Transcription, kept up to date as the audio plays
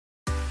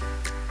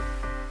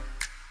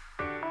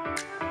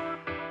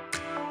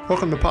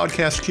Welcome to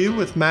Podcast Q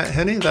with Matt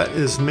Henney. That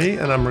is me,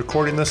 and I'm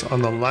recording this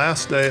on the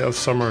last day of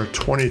summer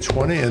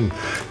 2020, and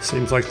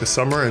seems like the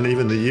summer and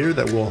even the year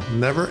that will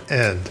never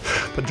end.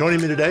 But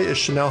joining me today is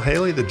Chanel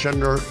Haley, the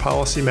Gender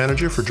Policy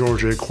Manager for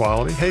Georgia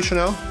Equality. Hey,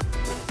 Chanel.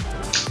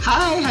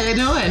 Hi, how you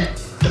doing?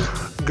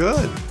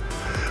 Good.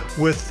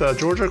 With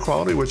Georgia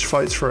Equality, which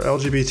fights for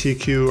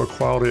LGBTQ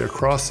equality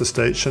across the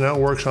state, Chanel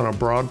works on a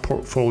broad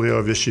portfolio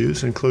of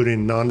issues,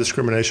 including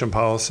non-discrimination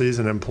policies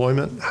in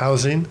employment,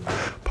 housing,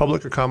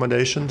 public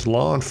accommodations,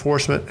 law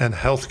enforcement, and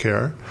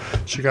healthcare.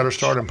 She got her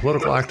start in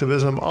political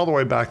activism all the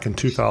way back in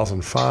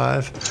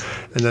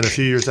 2005, and then a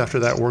few years after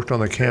that worked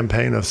on the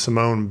campaign of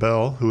Simone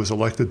Bell, who was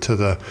elected to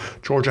the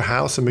Georgia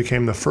House and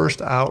became the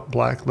first out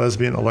Black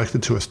lesbian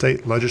elected to a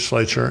state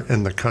legislature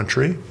in the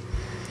country.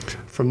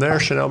 From there,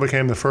 Chanel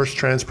became the first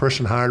trans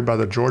person hired by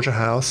the Georgia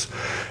House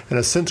and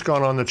has since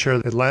gone on to chair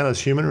Atlanta's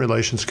Human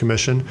Relations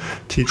Commission,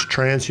 teach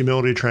trans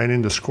humility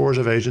training to scores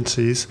of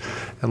agencies,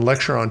 and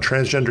lecture on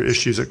transgender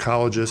issues at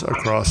colleges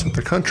across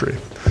the country.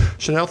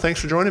 Chanel,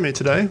 thanks for joining me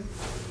today.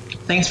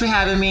 Thanks for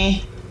having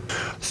me.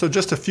 So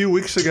just a few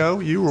weeks ago,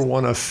 you were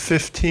one of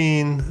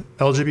 15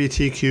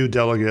 LGBTQ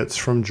delegates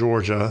from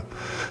Georgia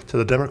to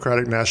the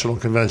Democratic National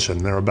Convention.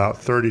 There were about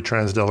 30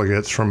 trans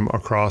delegates from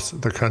across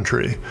the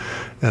country.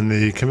 And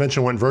the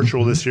convention went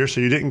virtual this year,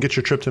 so you didn't get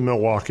your trip to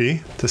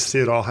Milwaukee to see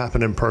it all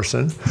happen in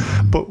person.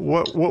 But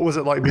what was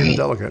it like being a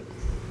delegate?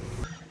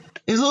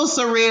 It was a little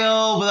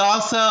surreal, but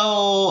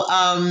also,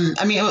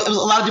 it was a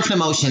lot of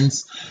different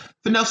emotions.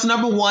 But no, so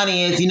number one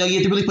is, you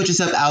have to really put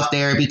yourself out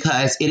there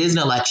because it is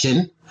an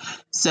election.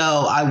 So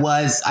I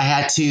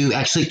had to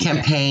actually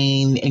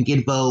campaign and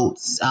get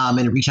votes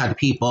and reach out to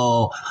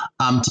people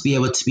to be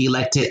able to be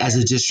elected as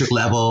a district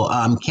level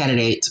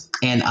candidate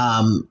and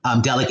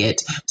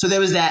delegate. So there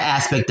was that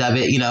aspect of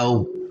it,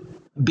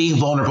 being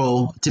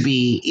vulnerable to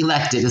be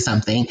elected or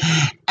something.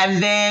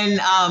 And then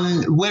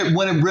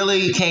when it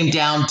really came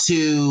down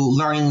to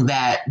learning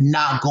that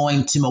not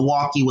going to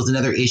Milwaukee was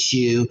another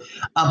issue,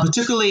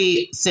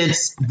 particularly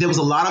since there was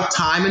a lot of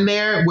time in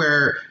there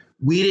where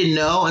we didn't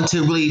know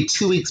until really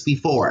 2 weeks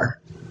before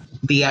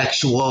the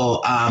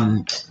actual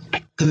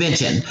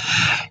convention.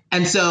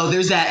 And so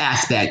there's that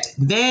aspect.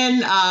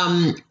 Then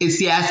it's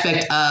the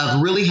aspect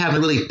of really having a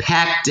really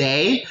packed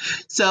day.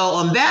 So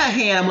on that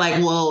hand, I'm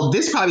like, well,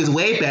 this probably is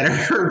way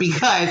better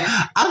because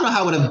I don't know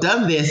how I would have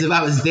done this if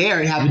I was there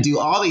and have to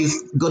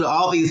go to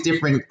all these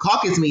different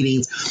caucus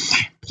meetings.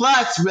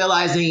 Plus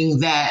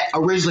realizing that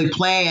originally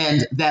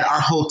planned that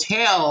our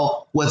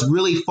hotel was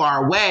really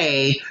far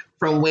away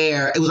from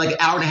where it was like an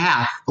hour and a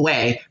half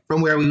away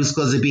from where we were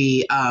supposed to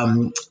be,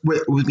 where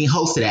we were being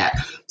hosted at.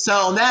 So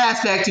on that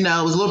aspect, it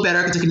was a little better.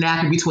 I could take a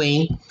nap in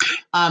between,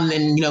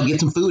 and get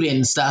some food in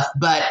and stuff.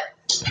 But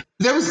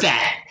there was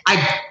that.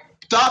 I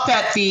thought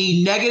that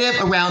the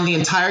negative around the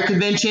entire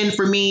convention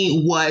for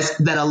me was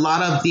that a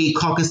lot of the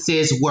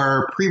caucuses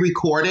were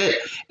pre-recorded.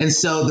 And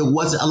so there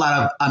wasn't a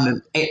lot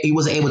of, it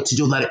wasn't able to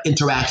do a lot of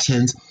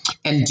interactions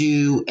and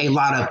do a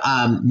lot of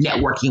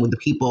networking with the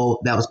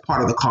people that was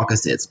part of the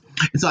caucuses.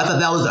 And so I thought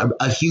that was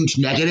a huge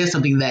negative,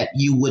 something that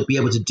you would be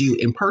able to do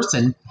in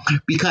person,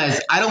 because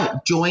I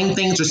don't join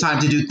things or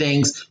sign to do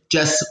things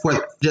just for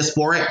it, just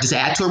to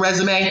add to a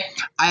resume.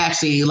 I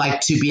actually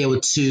like to be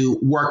able to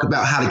work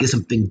about how to get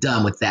something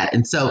done with that.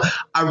 And so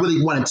I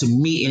really wanted to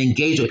meet and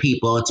engage with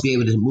people to be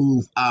able to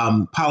move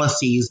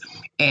policies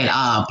and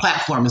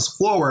platforms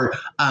forward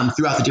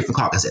throughout the different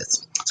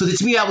caucuses. So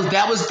to me,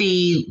 that was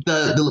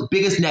the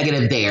biggest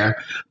negative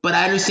there. But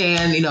I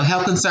understand,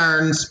 health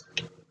concerns.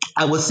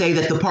 I would say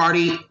that the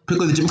party,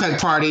 particularly the Democratic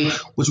Party,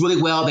 was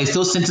really well. They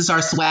still sent us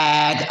our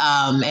swag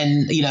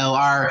and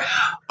our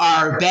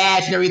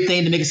badge and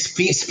everything to make us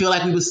feel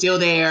like we were still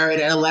there.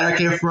 And a letter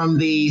came from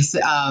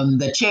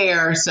the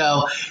chair.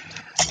 So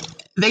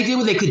they did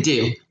what they could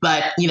do.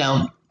 But,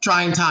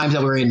 trying times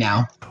that we're in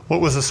now. What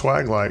was the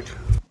swag like?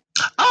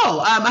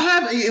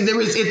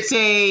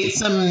 It's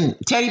some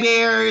teddy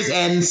bears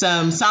and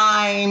some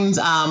signs,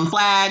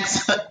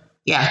 flags.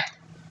 Yeah.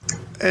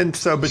 And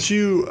so, but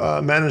you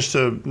managed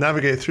to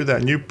navigate through that,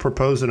 and you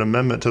proposed an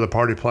amendment to the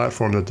party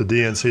platform that the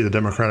DNC, the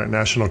Democratic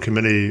National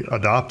Committee,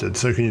 adopted.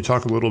 So can you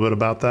talk a little bit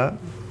about that?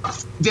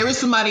 There is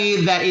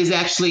somebody that is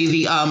actually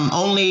the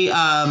only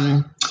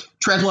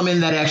trans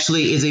woman that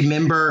actually is a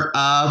member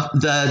of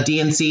the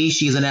DNC.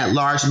 She's an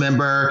at-large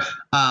member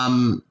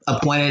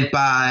appointed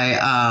by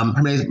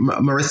her name is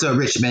Marissa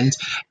Richmond.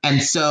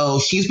 And so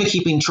she's been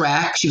keeping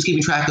track. She was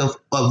keeping track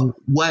of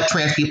what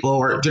trans people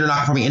or gender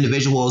nonconforming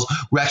individuals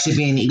were actually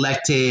being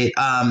elected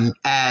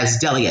as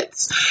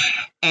delegates.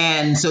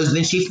 And so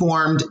then she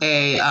formed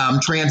a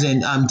trans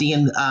and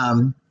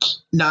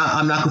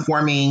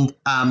nonconforming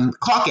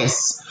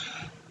caucus.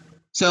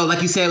 So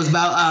like you said, it was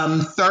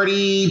about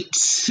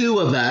 32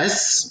 of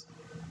us,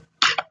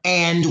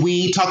 and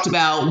we talked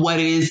about what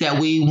it is that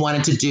we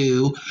wanted to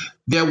do.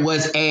 There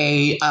was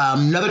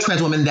another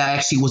trans woman that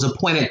actually was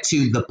appointed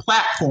to the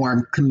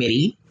platform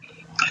committee.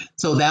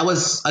 So that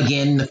was,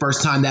 again, the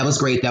first time. That was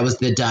great. That was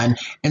done.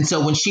 And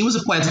so when she was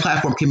appointed to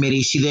platform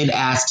committee, she then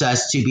asked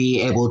us to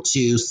be able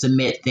to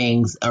submit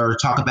things or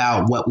talk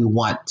about what we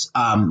want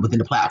within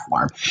the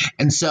platform.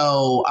 And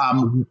so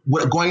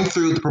going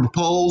through the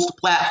proposed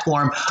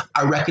platform,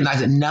 I recognized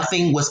that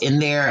nothing was in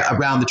there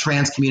around the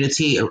trans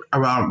community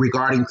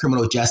regarding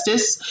criminal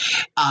justice.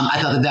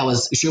 I thought that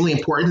was extremely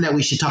important, that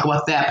we should talk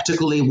about that,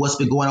 particularly what's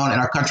been going on in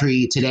our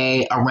country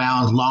today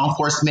around law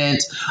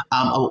enforcement,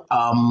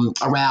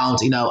 around,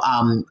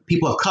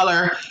 people of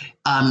color,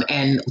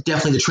 and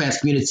definitely the trans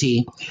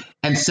community.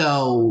 And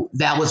so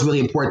that was really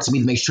important to me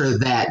to make sure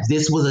that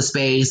this was a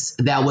space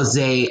that was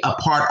a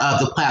part of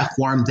the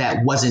platform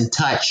that wasn't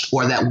touched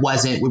or that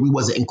we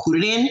wasn't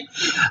included in,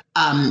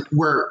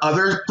 where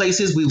other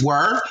places we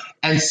were.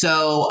 And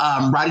so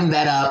writing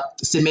that up,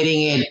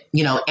 submitting it,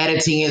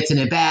 editing it,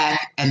 sending it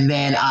back, and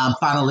then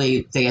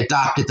finally they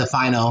adopted the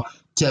final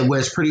to where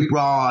it's pretty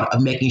broad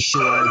of making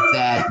sure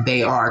that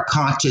they are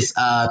conscious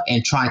of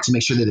and trying to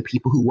make sure that the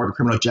people who work in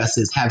criminal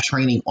justice have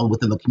training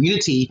within the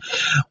community,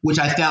 which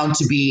I found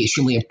to be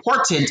extremely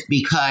important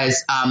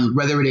because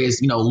whether it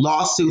is,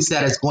 lawsuits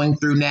that is going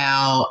through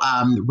now,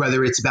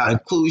 whether it's about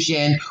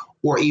inclusion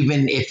or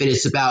even if it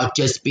is about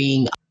just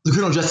being the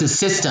criminal justice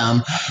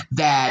system,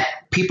 that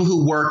people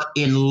who work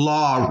in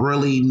law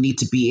really need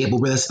to be able,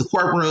 whether it's the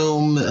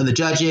courtroom, the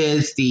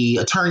judges, the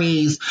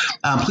attorneys,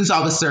 police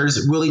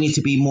officers really need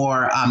to be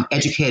more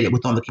educated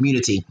within the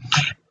community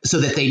so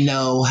that they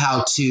know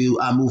how to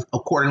move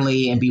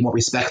accordingly and be more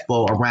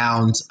respectful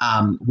around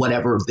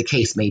whatever the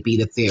case may be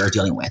that they are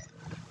dealing with.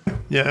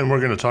 Yeah, and we're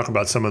going to talk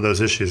about some of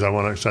those issues. I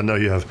know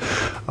you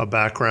have a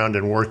background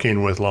in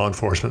working with law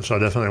enforcement, so I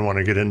definitely want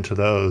to get into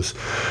those.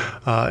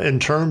 In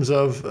terms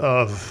of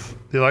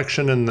the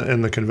election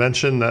and the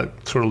convention,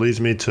 that sort of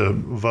leads me to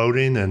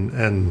voting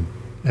and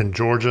in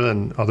Georgia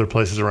and other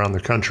places around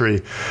the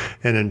country.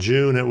 And in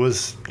June, it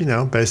was,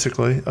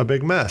 basically a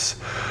big mess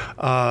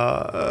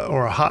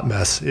or a hot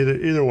mess.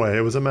 Either way,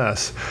 it was a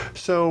mess.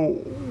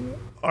 So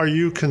are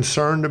you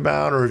concerned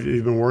about, or have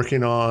you been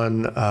working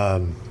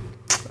on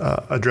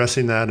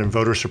addressing that and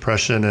voter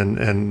suppression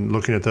and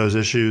looking at those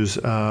issues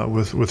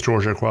with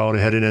Georgia Equality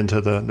heading into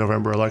the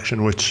November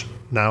election, which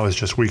now is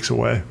just weeks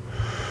away?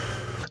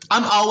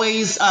 I'm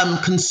always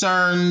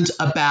concerned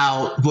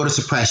about voter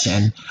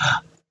suppression.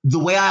 The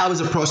way I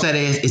always approach that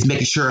is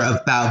making sure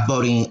about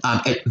voting,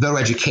 voter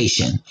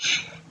education,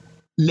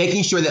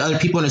 making sure that other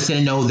people understand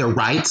and know their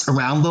rights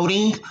around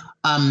voting.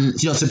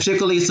 So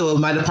particularly, so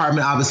my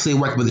department obviously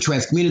working with the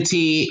trans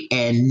community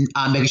and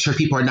making sure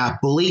people are not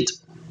bullied,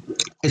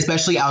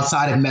 especially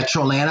outside of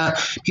Metro Atlanta.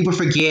 People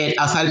forget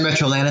outside of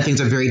Metro Atlanta,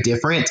 things are very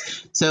different.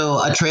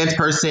 So a trans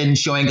person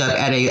showing up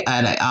at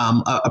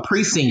a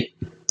precinct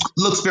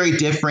looks very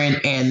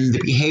different, and the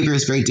behavior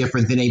is very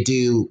different than they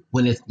do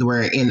when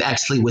we're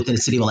actually within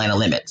the city of Atlanta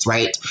limits,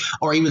 right?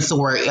 Or even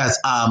somewhere as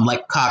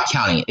like Cobb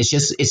County. It's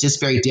just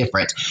very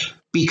different.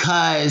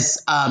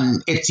 Because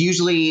it's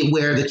usually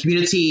where the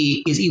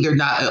community is either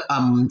not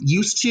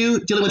used to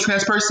dealing with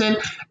trans person,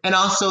 and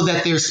also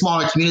that they're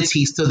smaller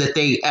communities so that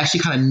they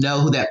actually kind of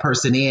know who that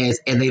person is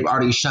and they've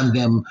already shunned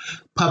them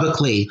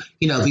publicly.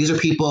 These are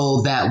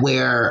people that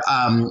where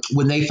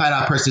when they find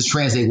out a person's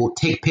trans, they will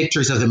take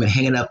pictures of them and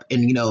hang it up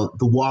in, the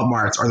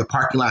Walmarts or the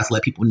parking lots to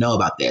let people know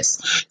about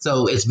this.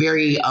 So it's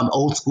very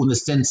old school in the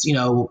sense,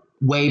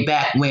 way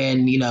back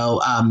when,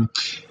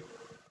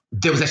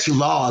 there was actually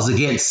laws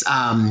against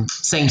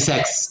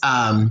same-sex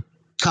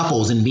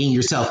couples and being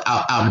yourself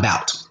out and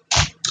about.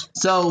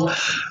 So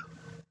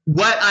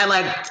what I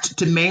like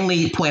to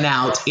mainly point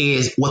out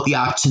is what the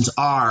options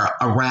are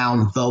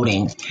around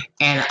voting.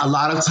 And a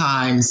lot of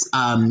times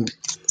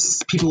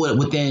people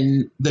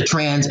within the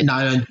trans and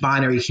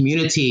non-binary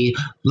community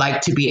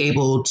like to be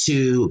able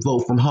to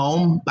vote from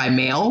home by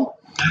mail.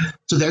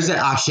 So there's that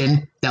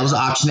option. That was an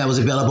option that was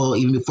available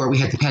even before we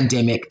had the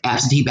pandemic,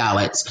 absentee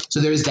ballots.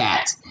 So there's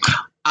that.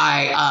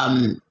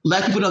 I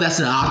let people know that's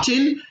an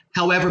option.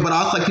 However, but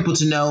I also like people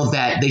to know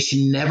that they should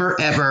never,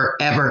 ever,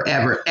 ever,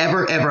 ever,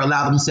 ever, ever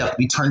allow themselves to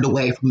be turned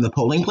away from the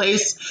polling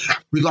place,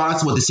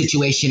 regardless of what the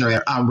situation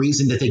or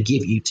reason that they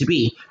give you to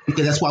be,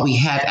 because that's why we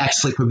have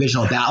actually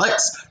provisional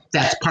ballots.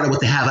 That's part of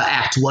what the HAVA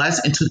Act was,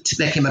 and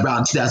that came about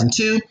in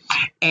 2002,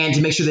 and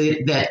to make sure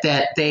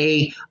that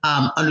they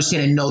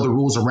understand and know the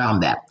rules around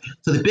that.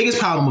 So the biggest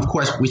problem, of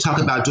course, when we talk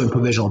about doing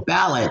provisional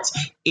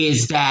ballots,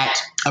 is that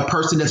a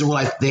person doesn't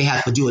realize they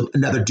have to do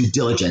another due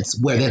diligence,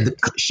 where they have to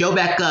show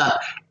back up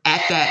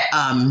at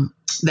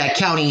that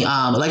county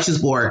elections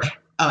board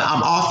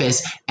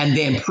office and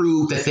then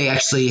prove that they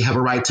actually have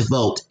a right to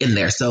vote in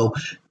there. So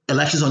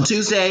elections on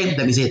Tuesday,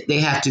 that means they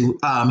have to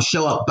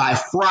show up by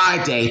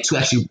Friday to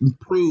actually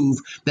prove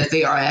that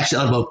they are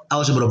actually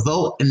eligible to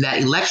vote in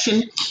that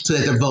election so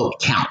that their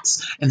vote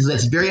counts. And so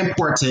that's very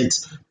important.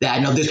 That I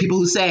know there's people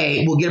who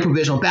say we'll get a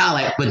provisional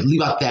ballot, but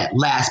leave out that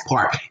last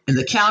part. And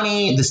the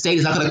county, the state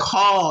is not going to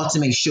call to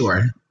make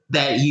sure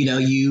that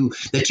you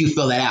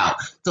fill that out.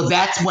 So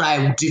that's what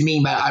I do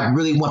mean by I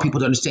really want people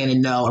to understand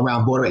and know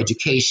around voter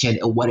education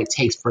and what it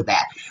takes for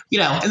that.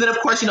 And then of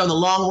course, in the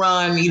long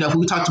run,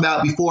 we talked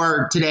about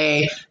before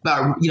today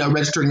about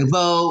registering to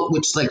vote,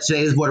 which like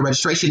today is voter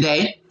registration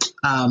day.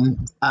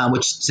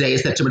 Which today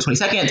is September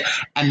 22nd,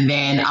 and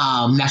then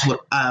national,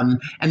 and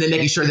then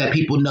making sure that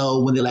people know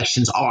when the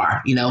elections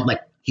are.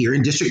 Like here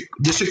in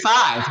District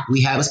 5,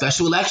 we have a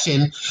special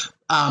election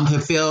to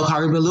fill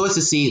Congressman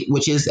Lewis's seat,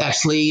 which is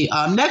actually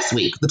next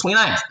week, the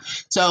 29th.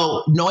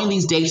 So knowing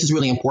these dates is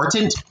really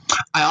important.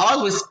 I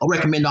always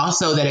recommend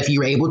also that if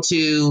you're able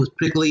to,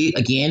 particularly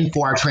again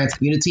for our trans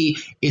community,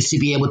 is to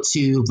be able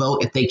to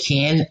vote if they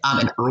can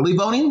in early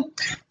voting.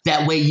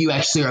 That way you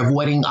actually are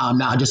avoiding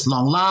not just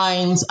long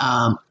lines.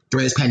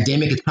 During this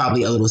pandemic, it's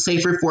probably a little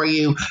safer for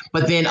you.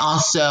 But then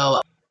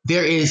also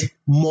there is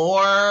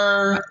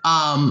more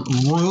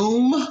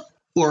room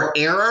for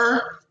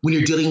error when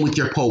you're dealing with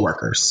your poll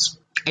workers.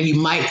 And you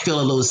might feel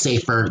a little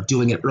safer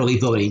doing it early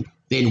voting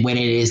than when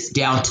it is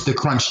down to the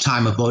crunch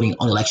time of voting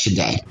on election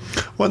day.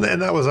 Well,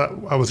 and that was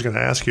I was going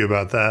to ask you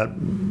about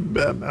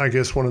that. I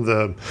guess one of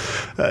the,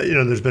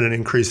 there's been an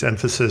increased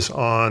emphasis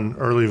on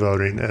early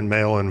voting and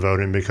mail-in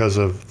voting because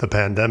of the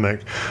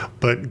pandemic.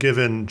 But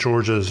given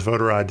Georgia's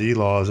voter ID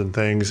laws and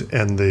things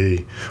and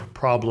the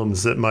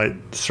problems that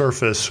might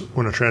surface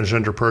when a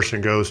transgender person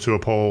goes to a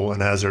poll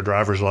and has their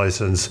driver's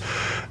license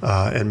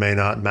and may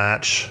not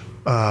match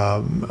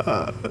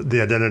the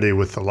identity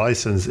with the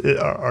license,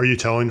 are you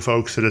telling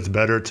folks that it's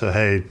better to,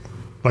 hey,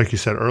 like you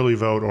said, early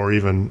vote or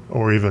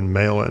even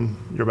mail in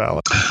your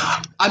ballot?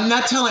 I'm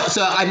not telling.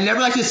 So I never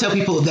like to tell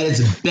people that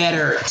it's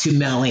better to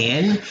mail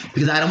in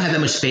because I don't have that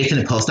much faith in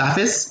the post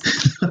office.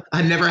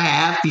 I never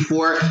have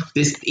before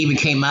this even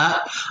came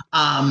up.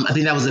 I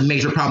think that was a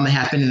major problem that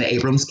happened in the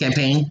Abrams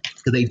campaign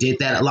because they did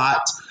that a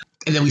lot.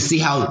 And then we see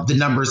how the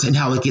numbers and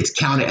how it gets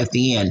counted at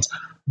the end.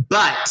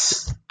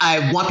 But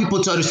I want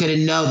people to understand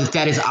and know that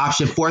that is an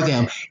option for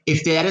them.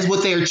 If that is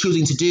what they are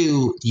choosing to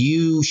do,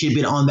 you should have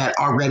been on that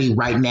already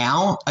right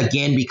now,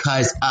 again,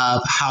 because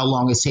of how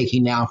long it's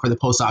taking now for the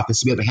post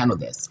office to be able to handle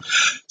this.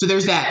 So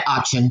there's that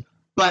option.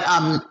 But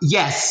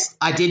yes,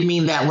 I did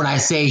mean that when I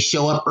say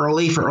show up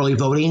early for early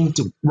voting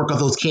to work out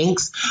those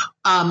kinks.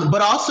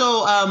 But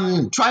also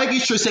try to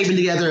get your statement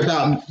together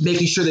about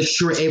making sure that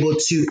you're able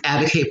to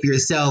advocate for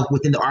yourself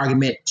within the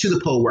argument to the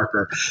poll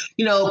worker.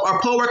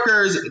 Our poll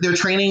workers, their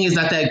training is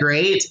not that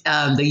great.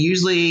 They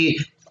usually,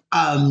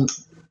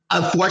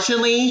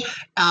 unfortunately,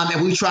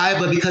 and we try,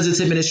 but because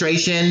it's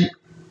administration,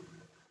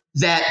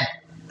 that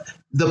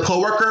the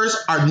poll workers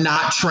are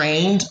not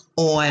trained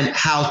on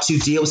how to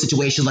deal with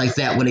situations like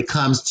that when it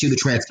comes to the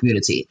trans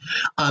community.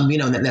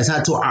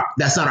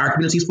 That's not our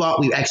community's fault.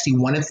 We actually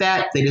wanted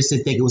that. They just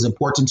didn't think it was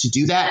important to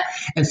do that.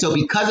 And so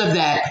because of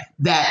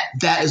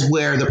that is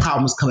where the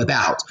problems come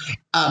about.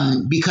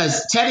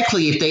 Because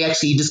technically, if they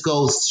actually just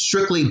go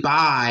strictly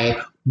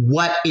by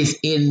what is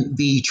in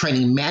the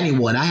training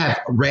manual, and I have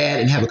read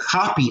and have a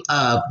copy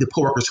of the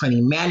poll workers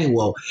training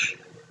manual,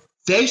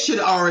 they should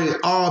already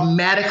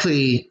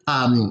automatically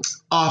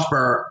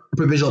offer a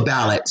provisional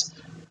ballot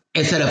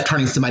instead of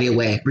turning somebody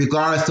away,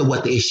 regardless of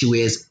what the issue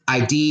is,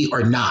 ID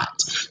or not.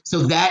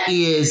 So that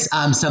is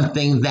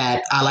something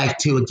that I like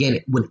to,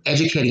 again, when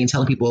educating and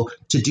telling people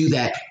to do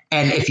that.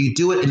 And if you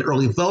do it in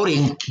early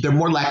voting, they're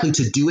more likely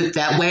to do it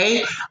that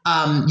way.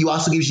 You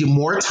also gives you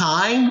more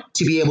time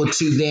to be able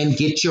to then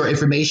get your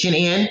information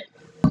in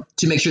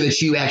to make sure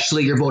that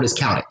your vote is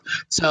counted.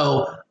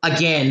 So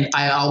again,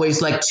 I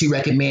always like to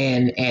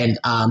recommend and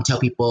tell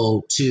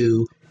people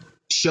to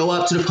show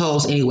up to the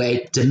polls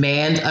anyway,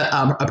 demand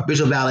a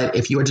provisional ballot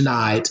if you are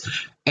denied,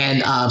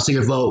 and so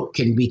your vote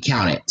can be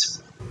counted.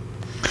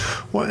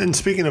 Well, and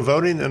speaking of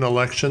voting and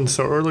elections,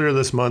 so earlier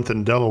this month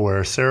in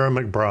Delaware, Sarah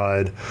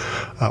McBride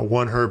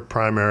won her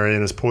primary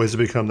and is poised to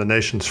become the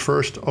nation's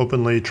first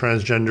openly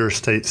transgender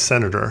state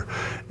senator.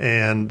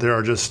 And there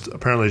are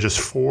apparently just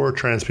 4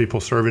 trans people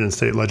serving in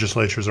state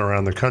legislatures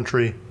around the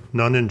country,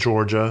 none in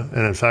Georgia.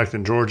 And in fact,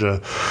 in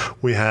Georgia,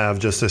 we have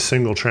just a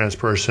single trans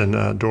person,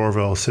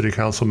 Doraville City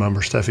Council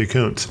member Steffi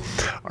Kuntz.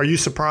 Are you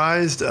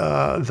surprised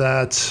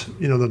that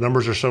the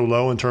numbers are so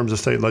low in terms of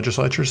state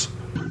legislatures?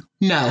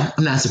 No,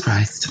 I'm not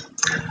surprised.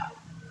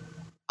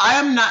 I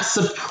am not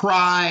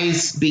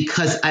surprised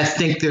because I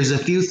think there's a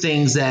few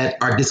things that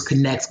are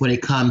disconnects when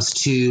it comes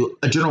to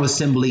a General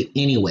Assembly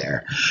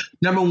anywhere.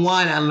 Number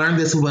one, I learned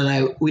this when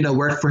I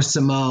worked for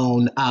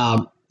Simone,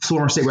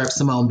 former State Rep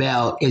Simone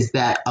Bell, is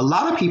that a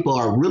lot of people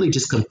are really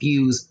just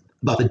confused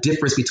about the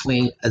difference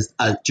between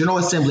a General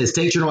Assembly, a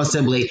state General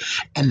Assembly,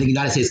 and the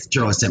United States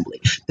General Assembly.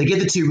 They get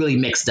the two really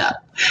mixed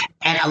up.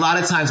 And a lot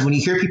of times when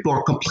you hear people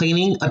are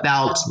complaining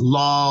about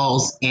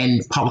laws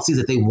and policies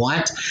that they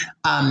want,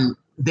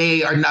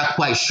 they are not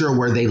quite sure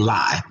where they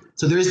lie.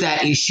 So there's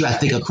that issue, I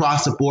think,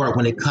 across the board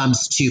when it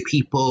comes to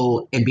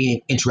people and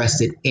being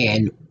interested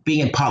in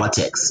being in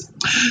politics.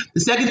 The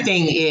second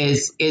thing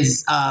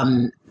is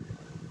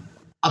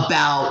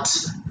about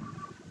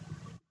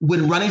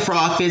when running for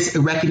office,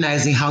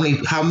 recognizing how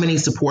many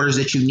supporters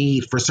that you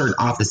need for certain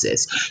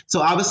offices.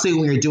 So obviously,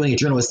 when you're doing a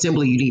General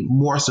Assembly, you need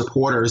more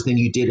supporters than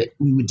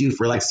we would do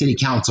for like City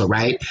Council,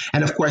 right?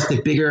 And of course,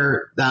 the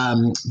bigger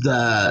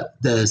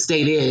the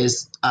state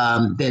is,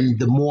 then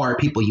the more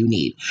people you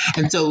need.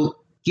 And so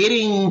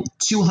getting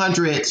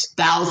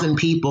 200,000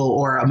 people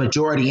or a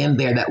majority in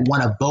there that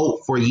want to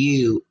vote for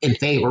you in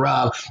favor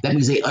of, that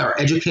means they are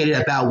educated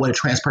about what a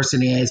trans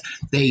person is.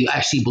 They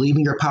actually believe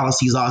in your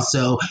policies.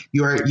 Also,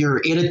 you're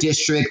in a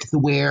district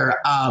where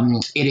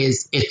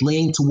it's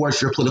leaning towards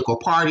your political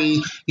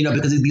party,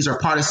 because these are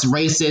partisan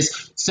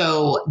races.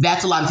 So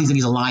that's a lot of things that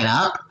need to line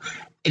up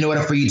in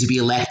order for you to be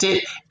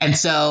elected. And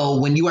so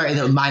when you are in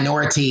a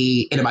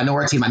minority, then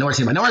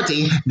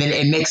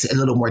it makes it a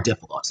little more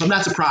difficult. So I'm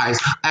not surprised.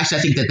 Actually,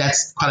 I think that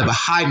that's kind of a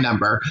high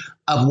number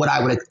of what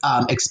I would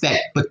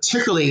expect,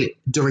 particularly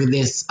during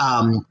this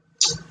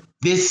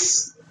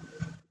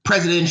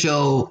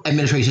presidential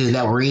administration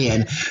that we're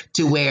in,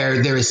 to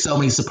where there is so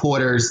many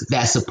supporters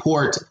that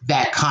support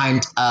that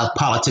kind of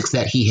politics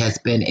that he has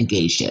been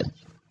engaged in.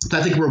 So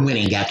I think we're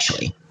winning,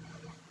 actually.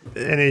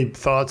 Any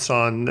thoughts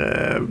on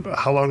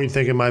how long you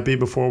think it might be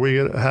before we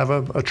have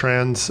a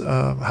trans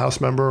House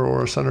member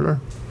or a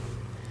senator?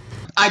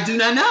 I do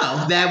not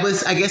know. That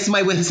was, I guess,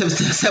 my witness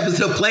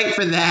episode plate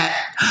for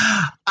that.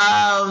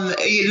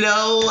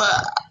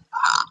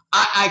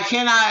 I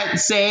cannot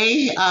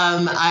say.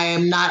 I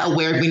am not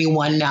aware of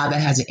anyone now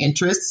that has an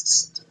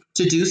interest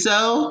to do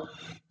so.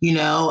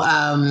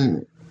 Bless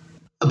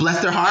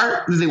their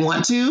heart if they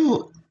want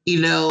to.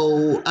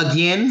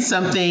 Again,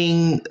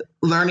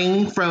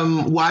 learning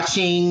from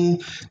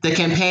watching the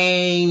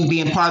campaign,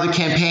 being part of the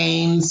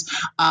campaigns,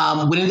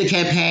 winning the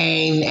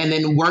campaign, and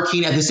then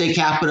working at the state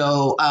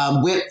capitol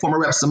with former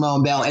Rep.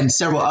 Simone Bell and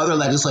several other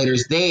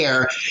legislators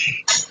there.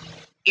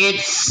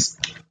 It's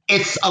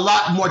a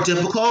lot more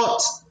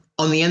difficult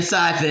on the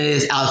inside than it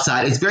is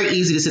outside. It's very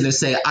easy to sit there and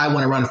say, I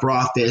want to run for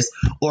office,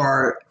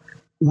 or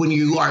when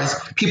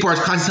people are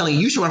constantly telling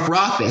you should run for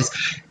office.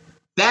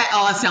 That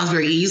all sounds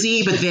very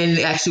easy, but then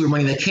actually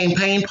running the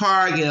campaign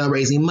part,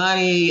 raising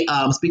money,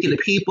 speaking to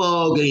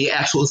people, getting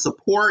actual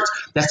support,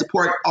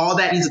 all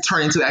that needs to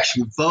turn into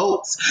actual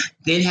votes,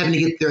 then having to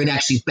get there and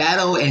actually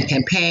battle and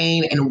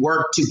campaign and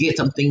work to get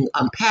something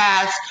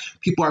passed.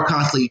 People are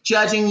constantly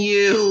judging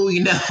you,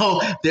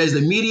 there's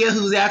the media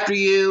who's after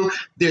you.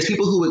 There's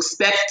people who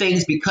expect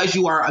things because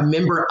you are a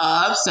member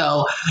of.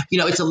 So,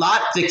 it's a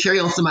lot to carry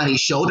on somebody's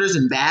shoulders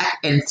and back.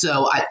 And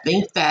so I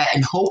think that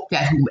and hope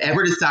that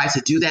whoever decides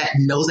to do that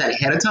knows that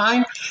ahead of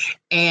time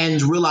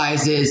and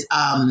realizes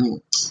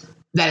that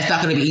it's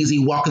not going to be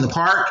easy walk in the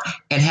park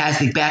and has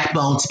the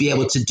backbone to be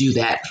able to do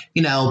that,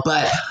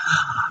 but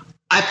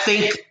I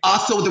think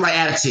also with the right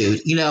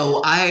attitude.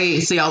 I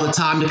say all the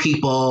time to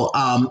people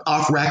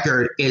off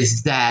record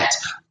is that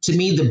to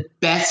me, the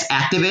best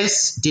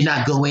activists did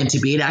not go in to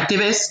be an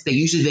activist.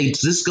 They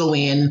just go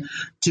in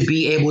to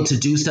be able to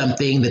do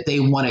something that they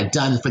want it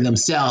done for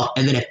themselves.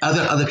 And then if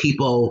other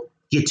people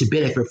get to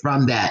benefit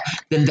from that,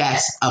 then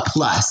that's a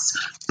plus.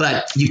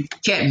 But you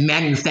can't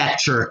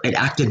manufacture an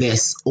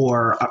activist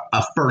or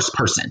a first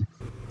person.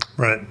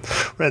 Right.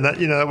 And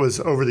that was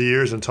over the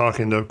years and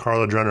talking to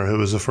Carla Drenner, who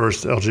was the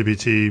first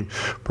LGBT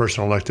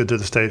person elected to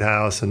the State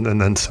House, and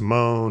then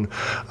Simone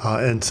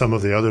and some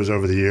of the others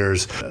over the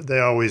years. They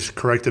always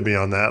corrected me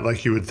on that.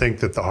 Like, you would think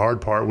that the hard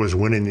part was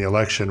winning the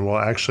election. Well,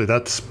 actually,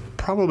 that's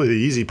probably the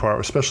easy part,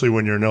 especially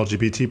when you're an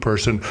LGBT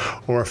person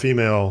or a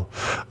female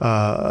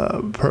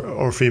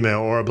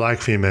or a black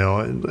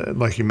female,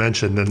 like you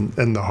mentioned.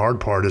 And the hard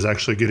part is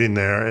actually getting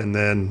there and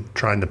then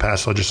trying to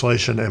pass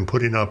legislation and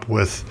putting up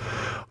with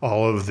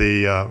all of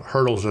the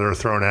hurdles that are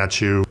thrown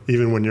at you,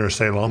 even when you're a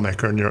state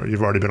lawmaker and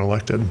you've already been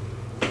elected.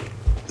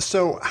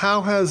 So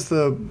how has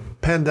the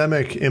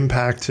pandemic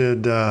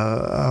impacted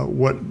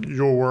what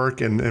your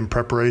work and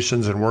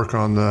preparations and work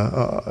on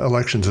the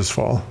elections this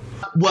fall?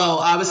 Well,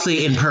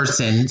 obviously in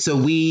person.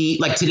 So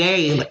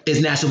today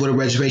is National Voter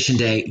Registration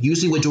Day.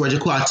 Usually what Georgia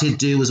Equality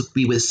do is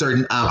be with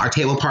certain our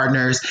table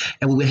partners,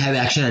 and we would have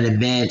actually an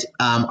event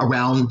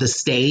around the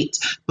state,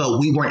 but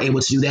we weren't able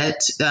to do that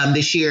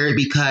this year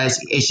because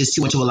it's just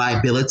too much of a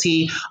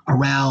liability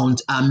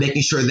around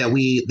making sure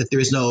that there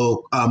is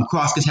no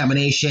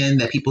cross-contamination,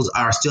 that people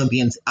are still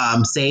being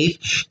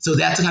safe. So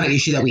that's the kind of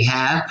issue that we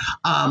have.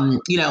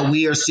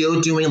 We are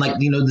still doing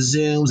the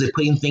Zooms and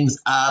putting things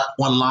up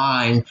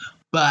online.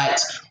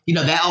 But,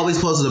 that always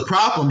poses a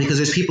problem because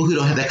there's people who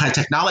don't have that kind of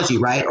technology,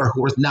 right? Or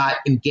who are not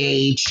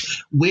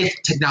engaged with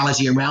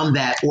technology around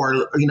that,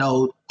 or,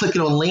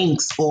 clicking on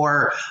links,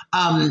 or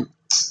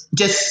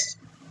just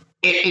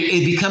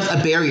it becomes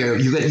a barrier.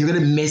 You're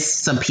going to miss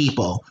some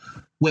people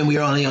when we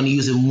are only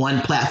using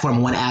one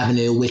platform, one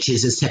avenue, which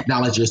is this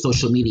technology or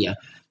social media.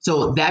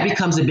 So that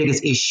becomes the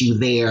biggest issue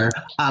there.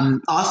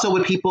 Also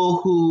with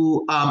people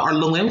who are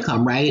low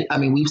income, right? I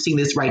mean, we've seen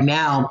this right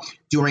now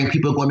during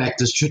people going back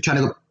to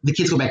the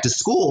kids go back to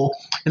school.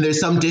 And there's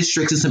some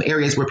districts and some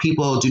areas where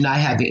people do not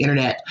have the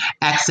internet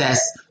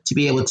access to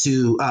be able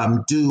to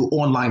do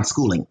online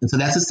schooling. And so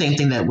that's the same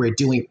thing that we're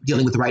dealing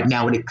with right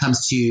now when it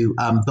comes to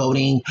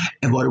voting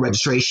and voter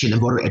registration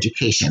and voter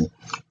education.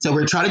 So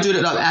we're trying to do it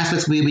in all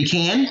aspects we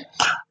can.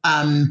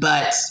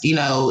 But,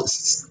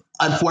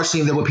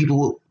 unfortunately, there were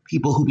people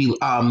who be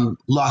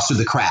lost through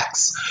the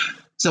cracks.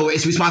 So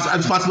it's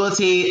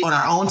responsibility on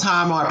our own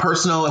time, on our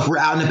personal. If we're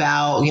out and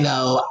about,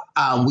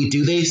 we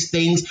do these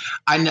things.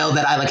 I know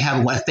that I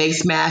have a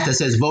face mask that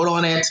says "vote"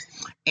 on it,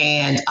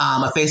 and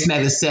a face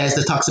mask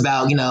that talks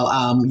about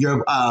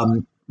your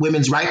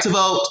women's right to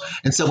vote.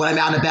 And so when I'm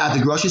out and about at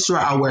the grocery store,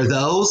 I'll wear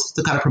those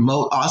to kind of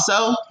promote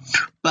also.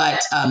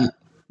 But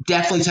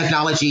definitely,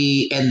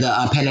 technology and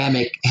the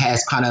pandemic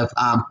has kind of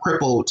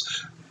crippled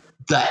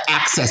the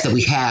access that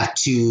we have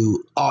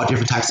to all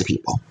different types of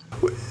people.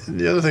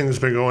 The other thing that's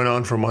been going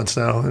on for months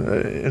now,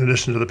 in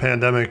addition to the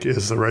pandemic,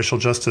 is the racial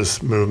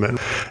justice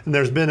movement. And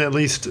there's been at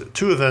least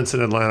 2 events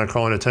in Atlanta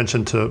calling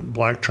attention to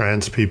Black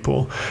trans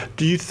people.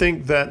 Do you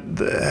think that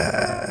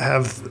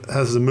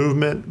has the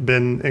movement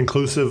been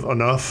inclusive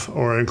enough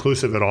or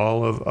inclusive at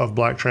all of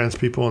Black trans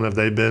people, and have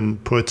they been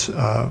put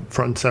front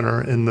and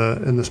center in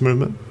this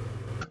movement?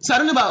 So I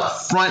don't know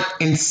about front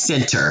and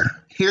center.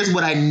 Here's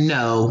what I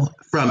know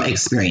from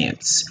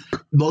experience.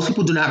 Most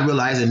people do not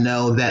realize and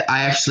know that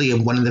I actually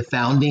am one of the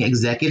founding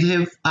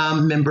executive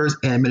members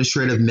and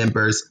administrative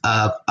members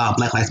of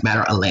Black Lives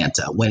Matter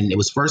Atlanta. When it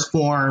was first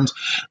formed,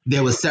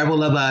 there was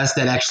several of us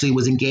that actually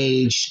was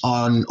engaged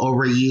on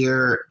over a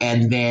year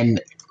and then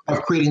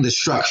of creating the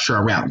structure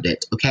around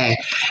it, okay?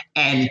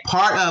 And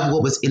part of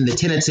what was in the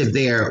tentative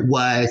there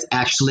was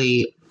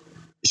actually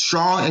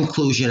strong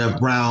inclusion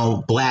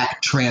around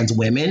Black trans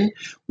women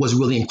was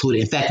really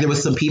included. In fact, there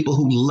was some people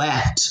who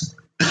left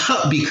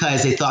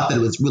because they thought that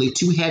it was really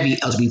too heavy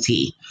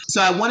LGBT. So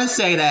I want to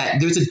say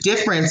that there's a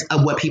difference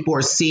of what people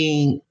are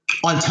seeing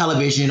on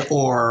television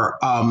or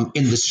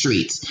in the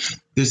streets.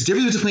 There's a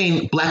difference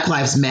between Black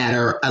Lives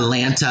Matter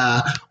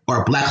Atlanta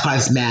or Black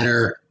Lives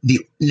Matter,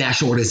 the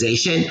national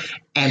organization,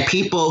 and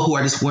people who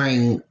are just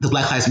wearing the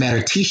Black Lives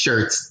Matter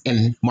t-shirts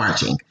and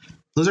marching.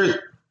 Those are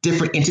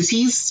different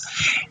entities.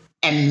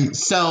 And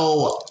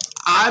so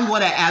I'm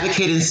going to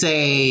advocate and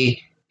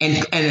say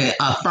and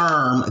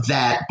affirm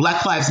that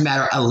Black Lives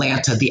Matter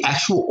Atlanta, the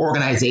actual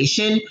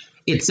organization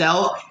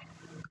itself,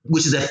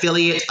 which is an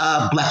affiliate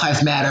of Black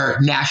Lives Matter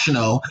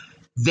National,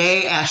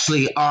 they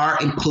actually are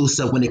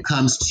inclusive when it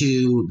comes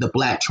to the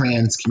Black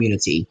trans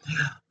community.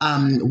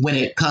 When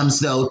it comes,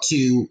 though,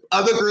 to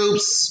other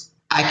groups,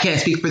 I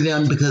can't speak for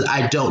them because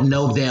I don't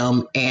know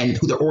them and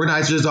who the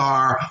organizers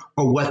are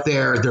or what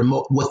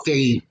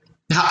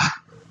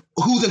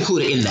who's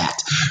included in that.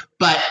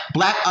 But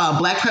Black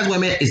trans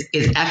women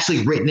is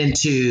actually written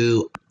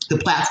into the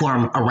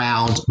platform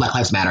around Black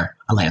Lives Matter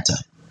Atlanta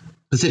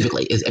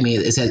specifically.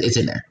 It says it's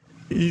in there.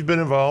 You've been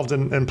involved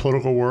in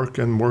political work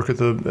and work at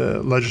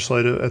the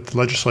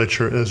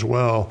legislature as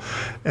well.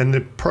 And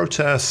the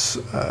protests,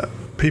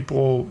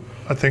 people,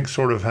 I think,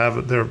 sort of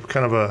they're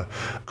kind of a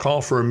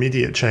call for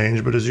immediate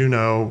change. But as you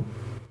know,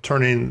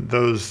 turning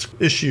those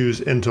issues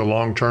into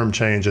long-term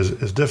change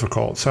is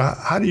difficult. So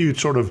how do you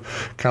sort of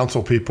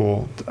counsel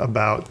people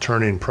about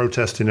turning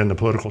protesting into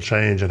political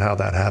change and how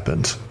that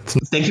happens?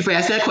 Thank you for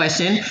asking that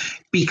question,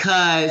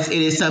 because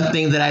it is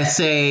something that I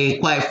say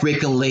quite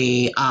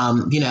frequently.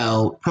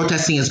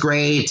 Protesting is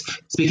great.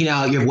 Speaking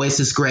out your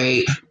voice is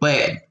great,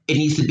 but it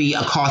needs to be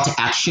a call to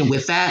action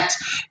with that.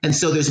 And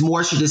so there's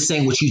more to just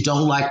saying what you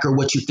don't like or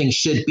what you think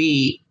should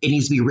be. It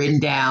needs to be written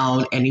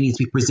down and it needs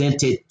to be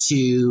presented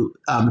to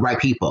the right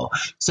people.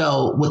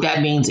 So what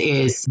that means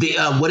is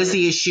what is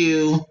the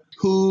issue?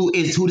 Who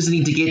does it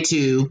need to get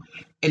to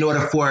in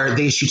order for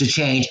the issue to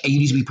change, and you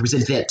need to be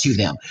presented that to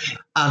them.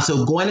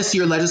 So going to see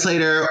your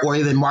legislator or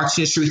even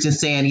marching the streets and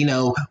saying,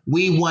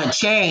 we want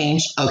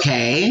change,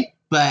 okay,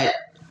 but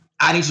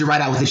I need you to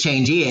write out what the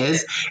change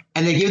is,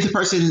 and then give the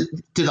person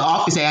to the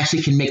office that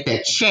actually can make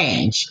that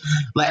change.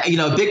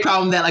 A big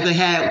problem that I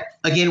had,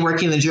 again,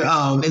 working in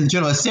the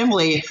General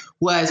Assembly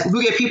was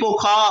we get people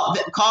calls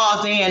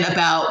in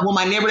about, well,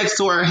 my neighbor next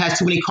door has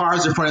too many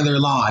cars in front of their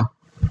lawn.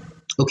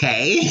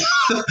 Okay,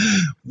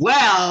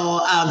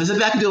 well, there's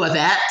nothing I can do with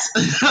that.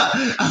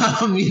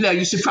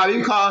 You should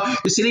probably call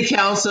your city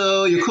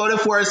council, your code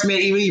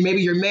enforcement, even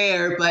maybe your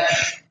mayor, but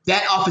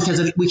that office has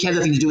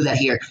nothing to do with that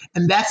here.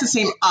 And that's the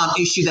same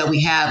issue that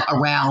we have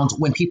around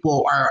when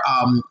people are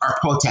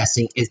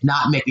protesting, is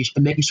not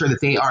making sure that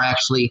they are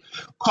actually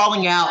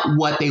calling out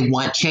what they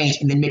want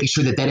changed, and then making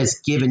sure that is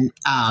given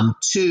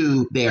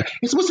to their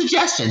what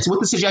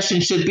the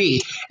suggestion should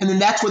be. And then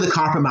that's where the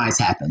compromise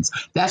happens.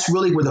 That's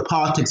really where the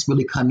politics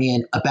really come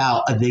in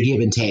about the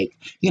give and take.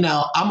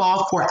 I'm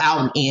all for out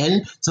and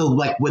in. So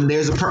when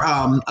there's a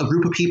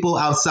group of people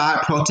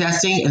outside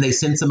protesting and they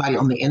send somebody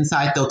on the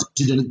inside to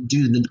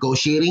do the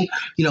negotiating,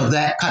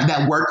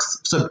 that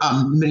works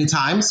many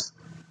times.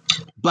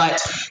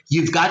 But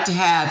you've got to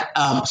have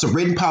some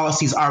written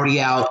policies already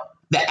out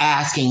the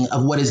asking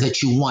of what is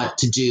that you want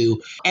to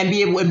do, and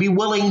be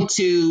willing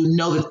to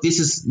know that this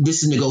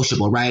is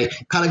negotiable, right?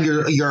 Kind of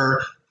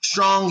your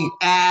strong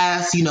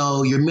ask,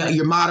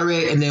 your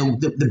moderate, and then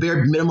the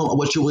bare minimum of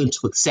what you're willing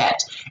to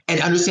accept,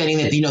 and understanding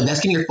that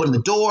that's getting your foot in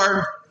the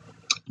door.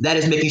 That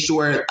is making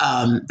sure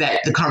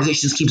that the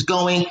conversations keeps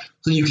going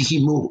so you can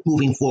keep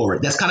moving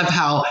forward. That's kind of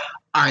how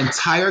our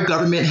entire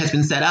government has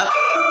been set up,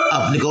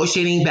 of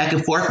negotiating back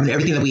and forth, and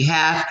everything that we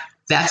have.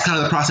 That's kind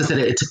of the process that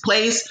it took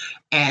place.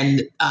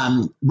 And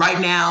right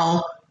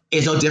now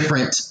is no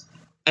different.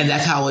 And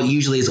that's how it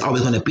usually is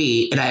always going to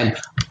be. And I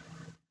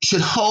should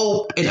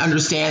hope and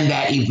understand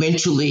that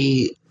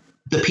eventually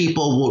the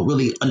people will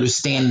really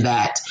understand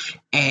that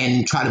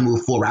and try to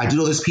move forward. I do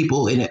know there's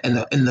people in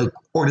the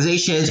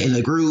organizations, in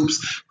the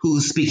groups,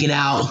 who's speaking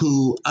out,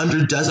 who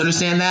does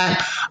understand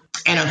that.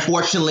 And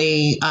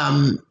unfortunately,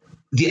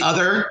 the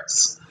other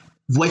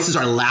voices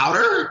are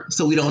louder,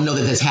 so we don't know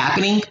that that's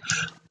happening.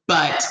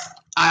 But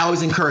I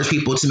always encourage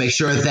people to make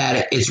sure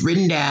that it's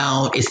written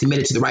down, it's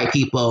submitted to the right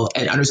people,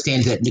 and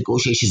understand that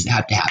negotiations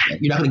have to happen.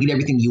 You're not going to get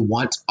everything you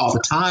want all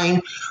the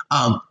time.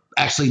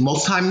 Actually,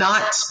 most time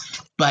not,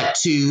 but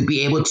to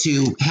be able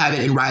to have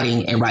it in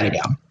writing and write it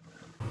down.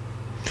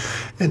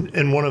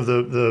 And one of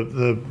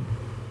the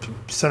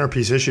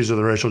centerpiece issues of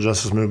the racial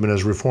justice movement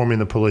is reforming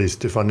the police,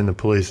 defunding the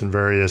police, and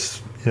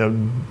various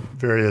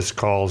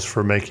calls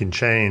for making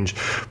change,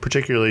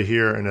 particularly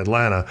here in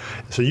Atlanta.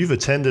 So you've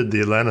attended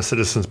the Atlanta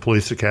Citizens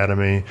Police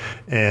Academy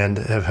and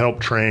have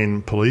helped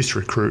train police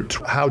recruits.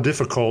 How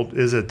difficult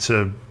is it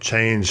to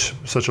change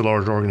such a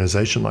large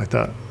organization like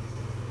that?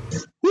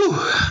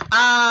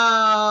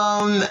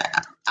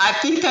 I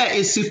think that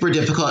is super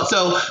difficult.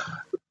 So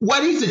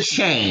what needs to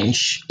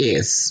change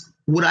is,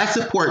 what I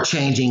support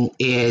changing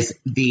is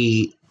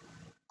the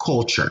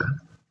culture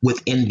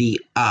within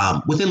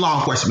law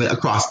enforcement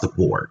across the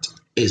board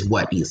is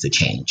what needs to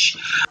change.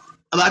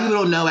 A lot of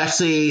people don't know,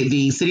 actually,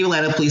 the City of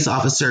Atlanta police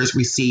officers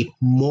receive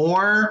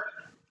more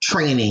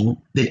training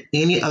than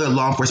any other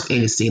law enforcement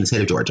agency in the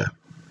state of Georgia.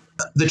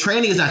 The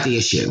training is not the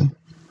issue.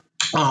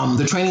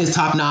 The training is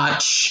top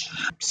notch.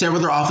 Several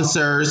of their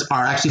officers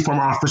are actually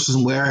former officers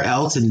somewhere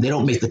else, and they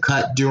don't make the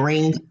cut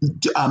during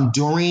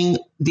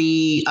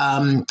the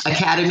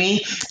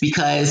academy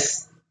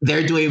because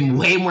they're doing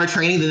way more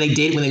training than they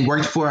did when they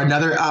worked for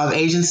another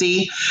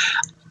agency.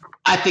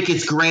 I think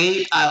it's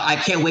great. I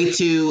can't wait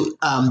to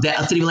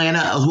that City of Atlanta,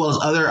 as well as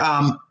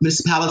other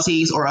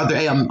municipalities or other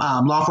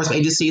law enforcement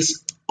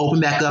agencies, open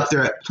back up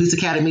their police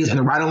academies and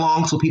the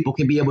ride-along so people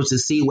can be able to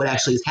see what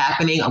actually is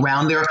happening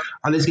around there, or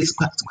at least get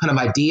some kind of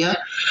idea.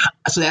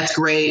 So that's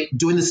great.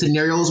 Doing the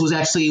scenarios was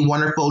actually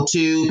wonderful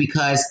too,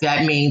 because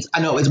that means,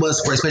 I know it was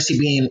for especially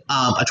being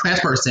a trans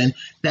person,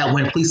 that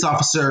when police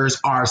officers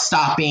are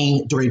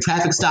stopping during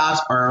traffic stops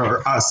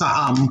or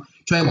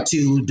trying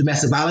to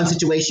domestic violence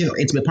situation or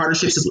intimate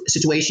partnership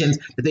situations,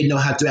 that they know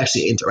how to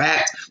actually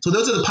interact. So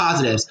those are the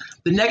positives.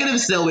 The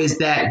negatives, though, is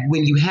that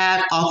when you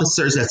have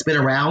officers that's been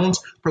around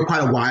for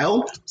quite a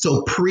while,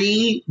 so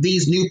pre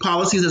these new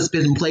policies that's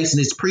been in place in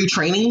these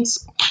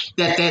pre-trainings,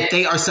 that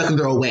they are stuck in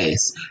their own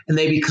ways and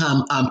they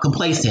become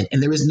complacent,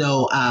 and there isn't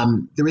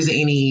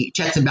any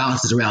checks and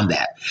balances around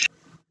that.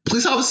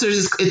 Police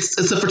officers,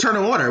 it's a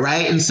fraternal order,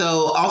 right? And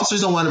so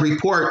officers don't want to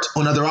report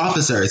on other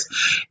officers,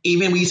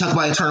 even when you talk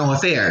about internal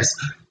affairs.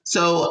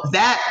 So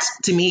that,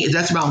 to me,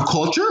 that's around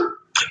culture,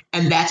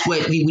 and that's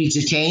what we need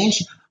to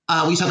change.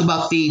 We talk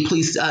about the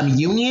police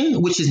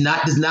union, which does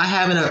not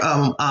have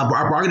a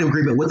bargaining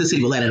agreement with the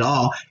City of Atlanta at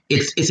all.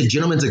 It's a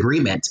gentleman's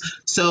agreement.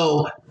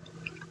 So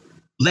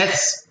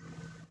let's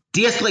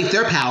de-escalate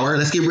their power.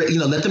 Let's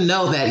let them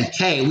know that,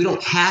 hey, we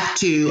don't have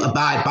to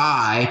abide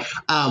by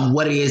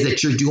what it is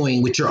that you're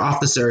doing with your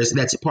officers.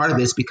 That's part of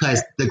this,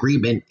 because the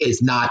agreement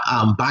is not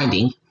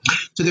binding.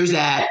 So there's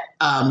that.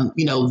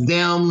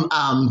 Them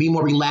be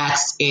more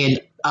relaxed in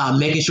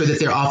making sure that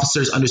their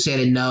officers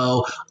understand and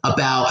know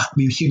about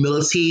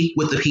humility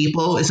with the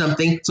people is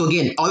something. So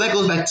again, all that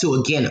goes back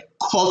to,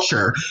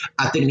 culture.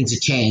 I think needs to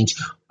change.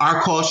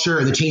 Our culture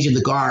and the change in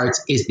the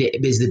guards is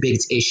the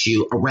biggest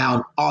issue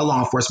around all law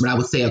enforcement, I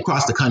would say,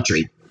 across the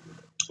country.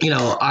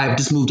 I've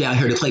just moved down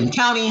here to Clayton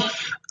County.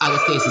 I would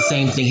say it's the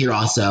same thing here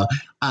also.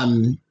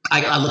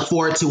 I look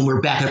forward to when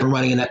we're back up and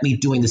running and me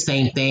doing the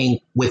same thing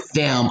with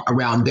them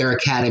around their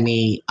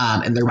academy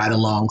and their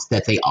ride-alongs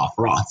that they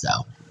offer also.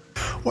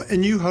 Well,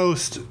 and you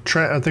host,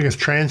 I think it's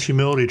trans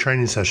humility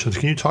training sessions.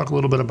 Can you talk a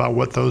little bit about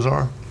what those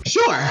are?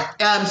 Sure.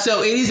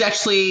 So it is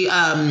actually,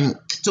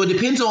 so it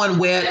depends on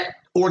what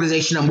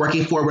organization I'm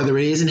working for, whether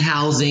it is in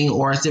housing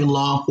or it's in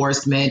law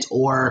enforcement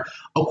or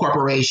a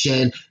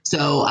corporation.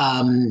 So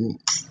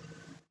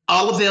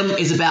All of them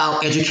is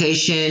about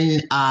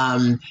education,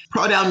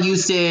 pronoun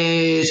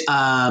usage,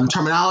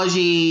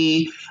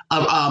 terminology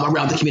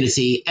around the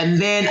community.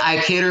 And then I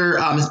cater,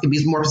 it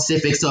be more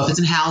specific. So if it's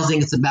in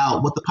housing, it's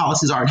about what the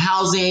policies are in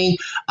housing,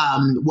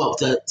 what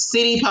the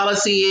city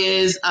policy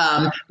is,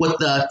 what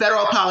the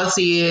federal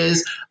policy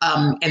is,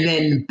 and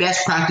then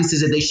best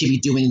practices that they should be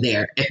doing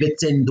there. If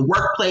it's in the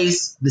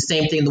workplace, the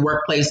same thing in the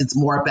workplace. It's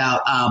more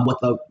about what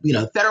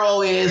the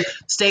federal is,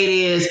 state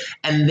is,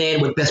 and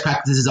then what best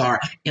practices are.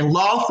 In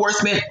law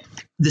enforcement,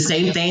 the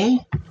same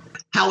thing.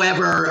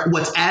 However,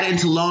 what's added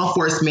into law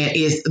enforcement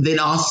is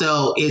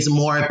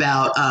more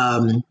about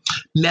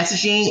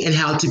messaging and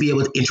how to be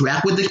able to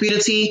interact with the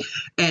community.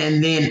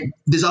 And then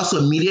there's also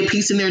a media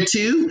piece in there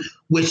too,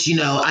 which,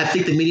 I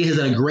think the media has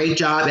done a great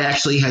job. It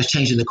actually has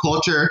changed in the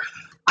culture.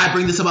 I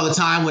bring this up all the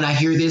time when I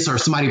hear this or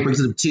somebody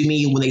brings it up to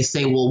me when they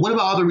say, well, what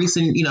about all the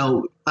recent,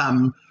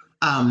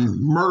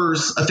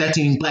 murders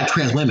affecting Black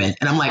trans women?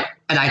 And I'm like,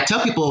 and I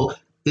tell people,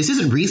 this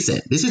isn't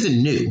recent. This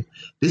isn't new.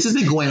 This has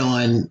been going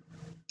on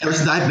ever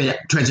since I've been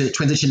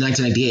transitioned in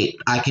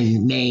 1998. I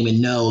can name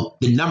and know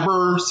the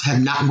numbers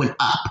have not went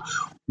up.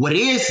 What it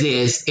is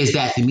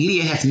that the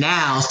media has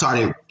now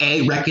started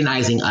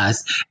recognizing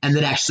us and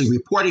then actually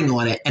reporting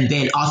on it, and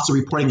then also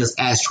reporting us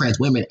as trans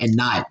women and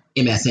not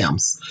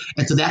MSMs.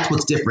 And so that's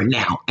what's different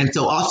now. And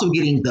so also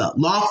getting the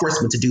law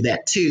enforcement to do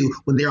that too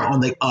when they're on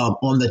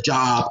the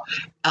job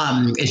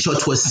and show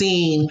up to a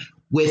scene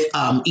with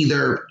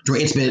either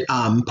during intimate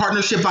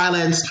partnership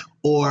violence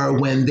or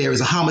when there is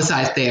a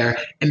homicide there,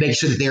 and make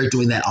sure that they're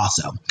doing that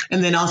also.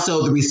 And then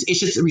also it's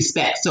just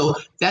respect. So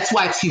that's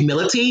why it's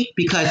humility,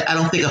 because I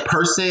don't think a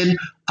person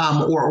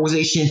or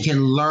organization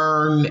can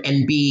learn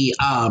and be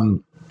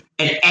an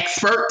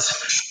expert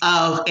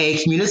of a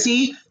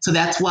community. So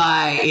that's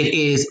why it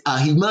is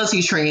a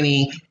humility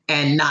training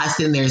and not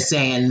sitting there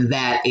saying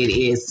that it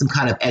is some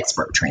kind of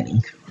expert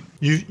training.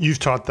 You've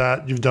taught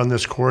that? You've done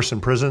this course in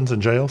prisons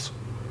and jails?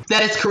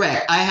 That is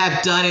correct. I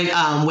have done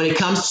it. When it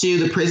comes to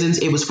the prisons,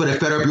 it was for the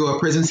Federal Bureau of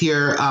Prisons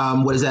here.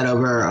 What is that,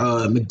 over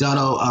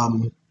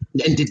McDonough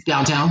in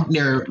downtown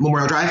near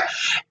Memorial Drive?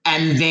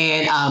 And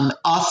then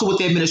also with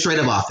the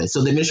administrative office.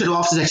 So the administrative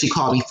office actually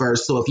called me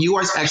first. So if you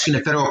are actually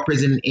in a federal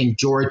prison in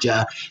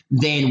Georgia,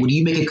 then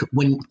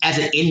as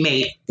an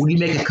inmate, when you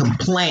make a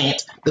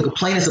complaint, the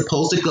complaint is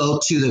supposed to go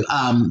to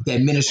the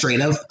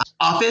administrative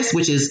office,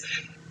 which is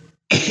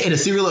in a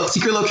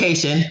secret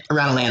location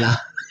around Atlanta.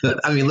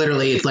 I mean,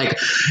 literally, it's like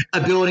a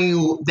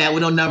building that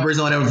with no numbers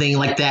on everything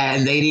like that.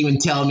 And they didn't even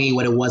tell me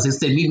what it was. They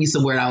said, meet me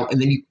somewhere out,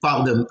 and then you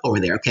follow them over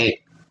there,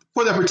 okay,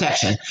 for their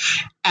protection.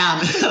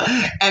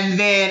 And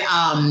then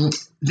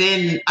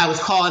I was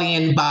called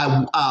in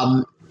by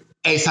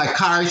a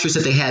psychiatrist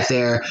that they had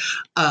there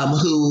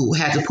who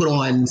had to put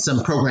on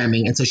some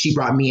programming. And so she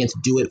brought me in to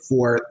do it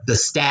for the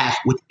staff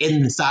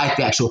inside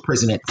the actual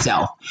prison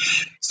itself.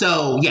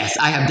 So, yes,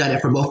 I have done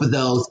it for both of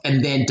those,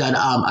 and then done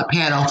a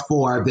panel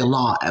for the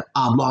law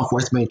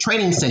enforcement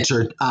training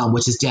center,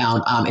 which is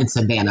down in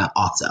Savannah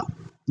also.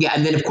 Yeah,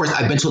 and then, of course,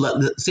 I've been to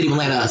the City of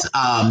Atlanta's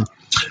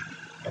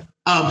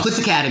Police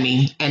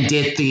Academy and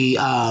did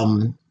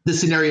the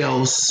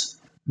scenarios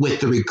with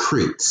the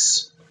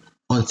recruits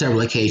on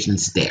several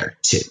occasions there,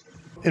 too.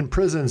 And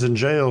prisons and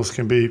jails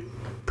can be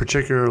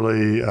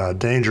particularly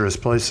dangerous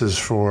places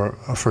for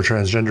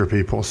transgender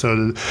people. So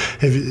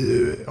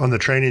on the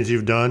trainings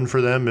you've done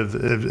for them,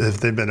 have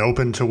they been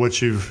open to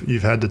what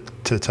you've had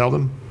to tell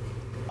them?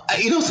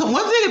 So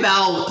one thing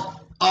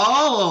about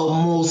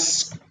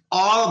almost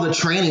all of the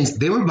trainings,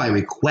 they were by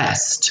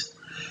request.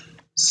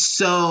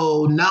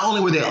 So not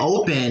only were they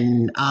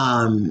open,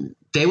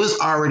 they was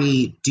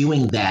already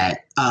doing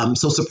that.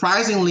 So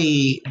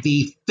surprisingly,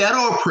 the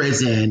federal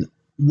prison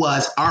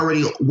was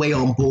already way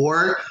on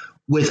board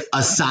with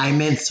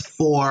assignments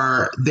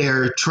for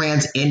their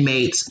trans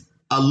inmates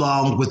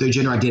along with their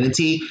gender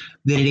identity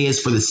than it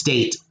is for the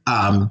state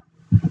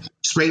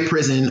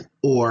prison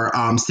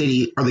or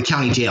city or the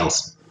county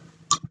jails.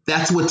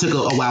 That's what took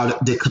a while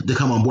to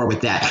come on board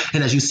with that.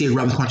 And as you see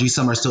around the country,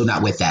 some are still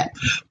not with that.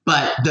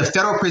 But the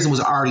federal prison was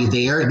already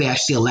there. They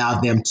actually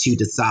allowed them to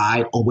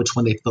decide on which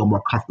one they feel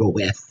more comfortable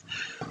with.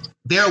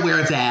 They're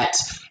aware of that,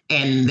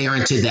 and they're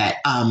into that.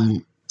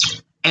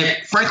 And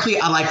frankly,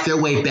 I like their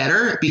way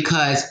better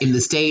because in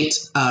the state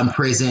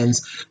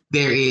prisons,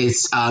 there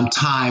is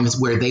times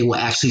where they will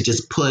actually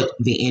just put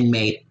the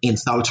inmate in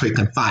solitary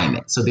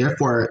confinement. So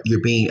therefore,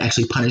 you're being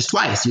actually punished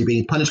twice. You're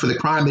being punished for the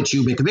crime that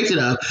you've been convicted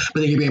of,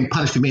 but then you're being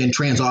punished for being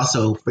trans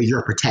also for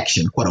your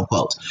protection, quote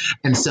unquote.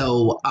 And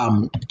so,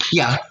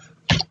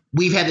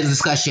 we've had the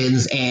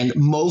discussions, and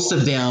most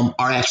of them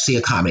are actually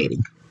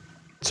accommodating.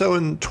 So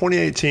in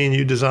 2018,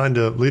 you designed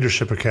a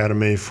leadership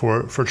academy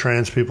for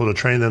trans people to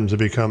train them to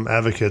become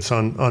advocates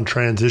on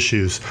trans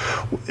issues.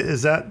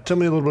 Tell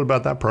me a little bit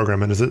about that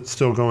program, and is it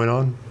still going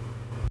on?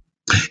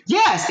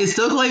 Yes, it's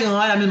still going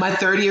on. I'm in my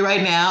third year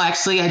right now.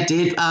 Actually, I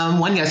did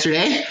one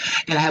yesterday,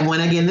 and I have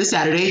one again this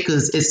Saturday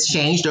because it's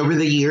changed over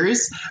the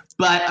years.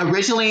 But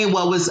originally,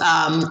 what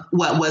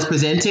was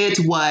presented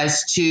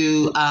was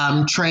to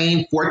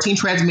train 14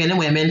 trans men and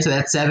women. So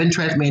that's seven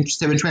trans men,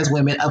 seven trans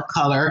women of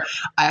color.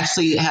 I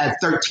actually had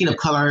 13 of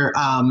color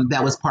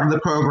that was part of the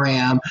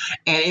program,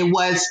 and it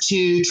was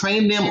to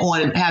train them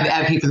on how to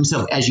advocate for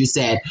themselves, as you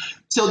said.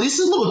 So this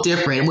is a little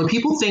different. When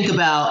people think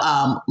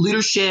about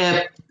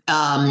leadership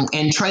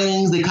and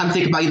trainings, they kind of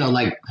think about,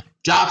 like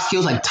job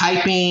skills like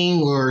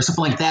typing or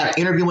something like that,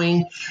 or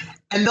interviewing.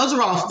 And those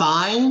are all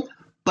fine.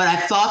 But I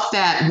thought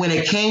that when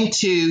it came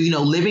to,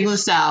 living in the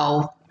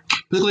South,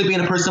 particularly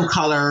being a person of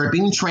color,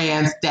 being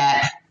trans,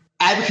 that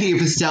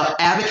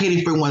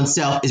advocating for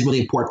oneself is really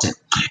important.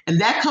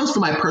 And that comes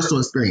from my personal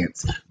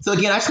experience. So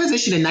again, I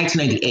transitioned in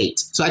 1998.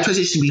 So I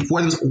transitioned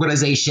before those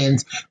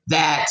organizations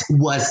that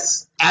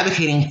was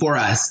advocating for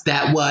us,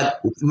 there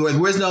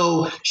was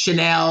no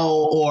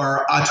Chanel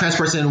or a trans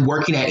person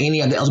working at any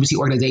of the LGBT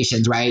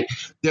organizations, right?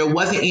 There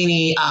wasn't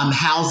any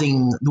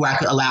housing where I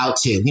could allow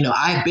to.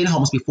 I had been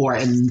homeless before,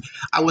 and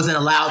I wasn't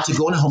allowed to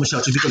go into homeless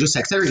shelters because of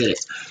sex segregated.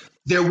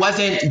 There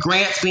wasn't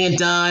grants being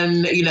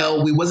done,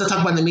 we wasn't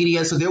talking about in the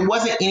media. So there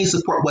wasn't any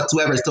support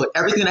whatsoever. So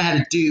everything I had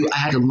to do, I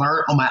had to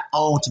learn on my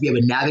own to be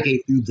able to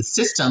navigate through the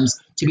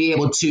systems to be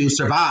able to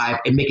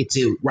survive and make it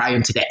to where I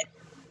am today.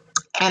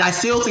 And I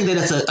still think that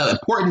it's an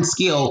important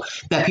skill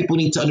that people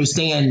need to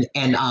understand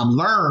and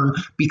learn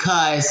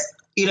because,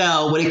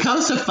 when it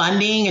comes to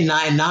funding and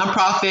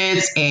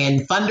nonprofits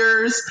and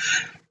funders,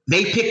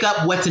 they pick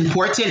up what's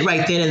important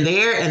right then and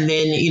there, and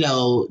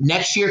then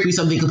next year it could be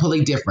something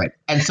completely different.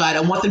 And so I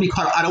don't want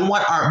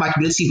my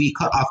community to be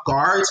caught off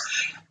guard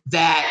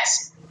that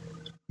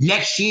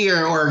next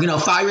year or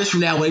 5 years from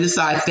now when they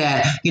decide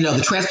that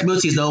the trans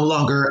community is no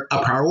longer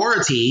a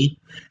priority,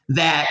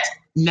 that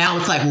now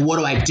it's like, well, what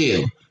do I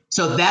do?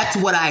 So that's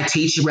what I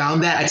teach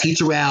around that. I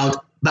teach around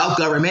about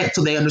government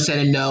so they understand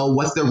and know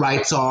what their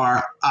rights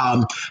are,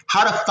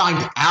 how to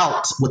find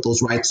out what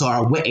those rights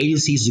are, what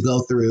agencies to go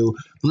through,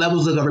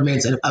 levels of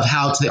government, and of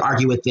how to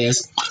argue with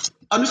this.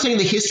 Understanding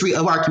the history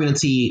of our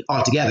community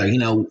altogether,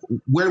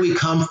 where we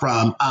come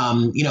from,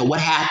 what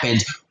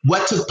happened,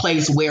 what took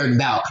place, where and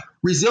about.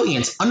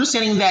 Resilience,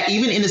 understanding that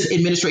even in this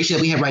administration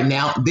that we have right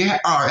now, there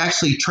are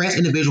actually trans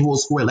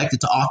individuals who are elected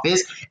to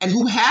office and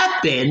who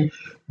have been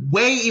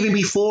way even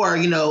before,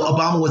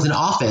 Obama was in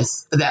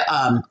office. That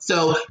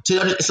so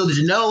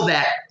to know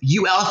that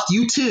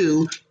you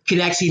too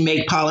can actually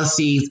make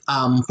policies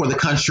for the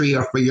country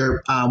or for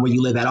your where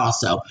you live at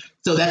also.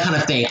 So that kind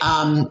of thing.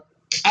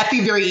 At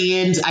the very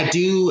end, I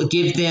do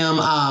give them.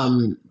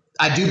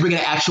 I do bring in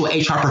an actual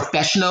HR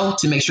professional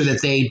to make sure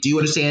that they do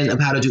understand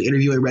of how to do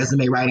interview and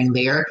resume writing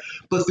there.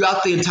 But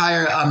throughout the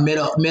entire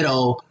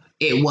middle,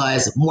 it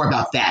was more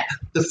about that.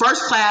 The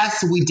first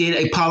class, we did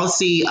a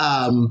policy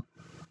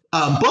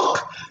book.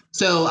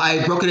 So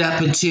I broke it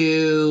up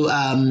into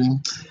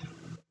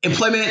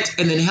employment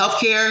and then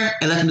healthcare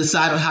and let them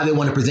decide on how they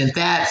want to present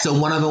that. So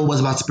one of them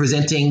was about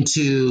presenting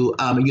to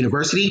a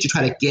university to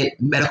try to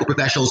get medical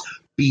professionals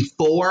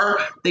before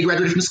they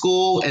graduated from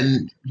school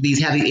and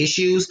these have the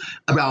issues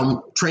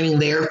around training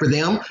there for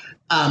them.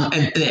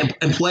 And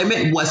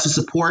employment was to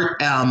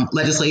support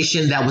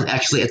legislation that was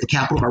actually at the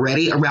Capitol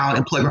already around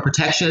employment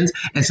protections,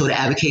 and so to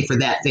advocate for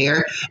that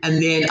there.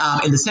 And then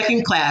in the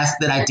second class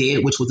that I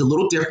did, which was a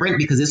little different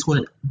because this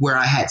one where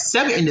I had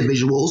 7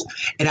 individuals,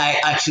 and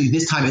I actually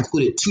this time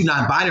included 2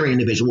 non-binary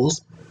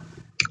individuals,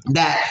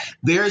 that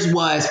theirs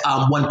was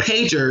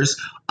one-pagers,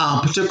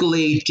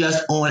 particularly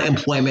just on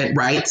employment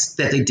rights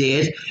that they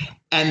did.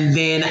 And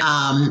then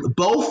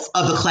both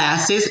of the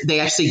classes, they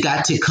actually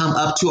got to come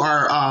up to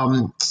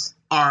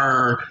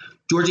our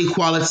Georgia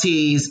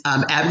Equality's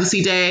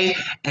Advocacy Day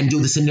and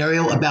do the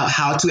scenario about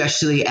how to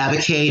actually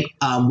advocate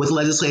with a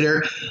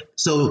legislator.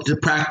 So to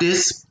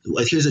practice,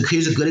 here's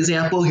a good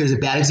example, here's a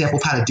bad example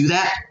of how to do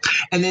that.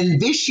 And then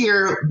this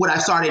year, what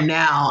I've started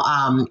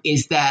now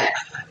is that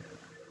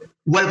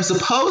what it was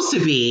supposed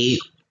to be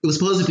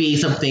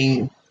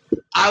something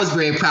I was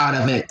very proud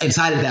of and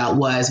excited about,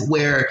 was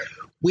where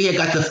we had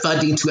got the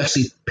funding to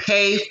actually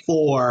pay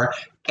for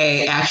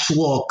a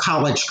actual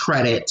college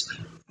credit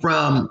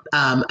from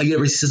a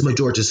University System of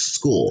Georgia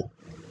school.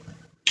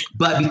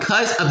 But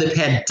because of the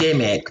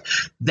pandemic,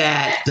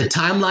 that the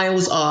timeline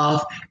was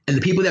off and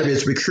the people that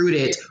was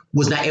recruited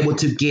was not able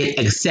to get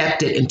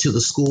accepted into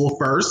the school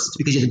first,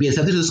 because you have to be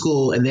accepted to the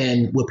school and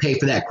then we'll pay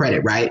for that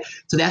credit, right?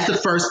 So that's the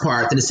first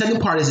part. Then the second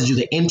part is to do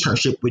the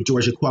internship with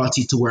Georgia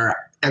Equality, to where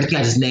everything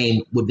I just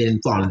named would then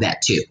fall into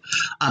that too.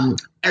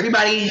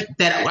 Everybody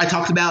that I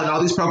talked about in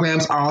all these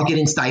programs are all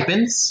getting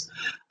stipends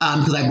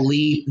because I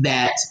believe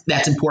that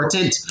that's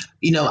important.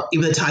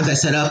 Even the times I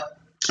set up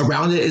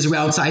around it is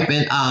around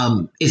stipend.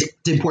 It's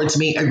important to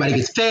me. Everybody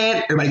gets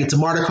fed, everybody gets a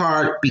MARTA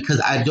card, because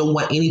I don't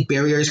want any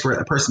barriers for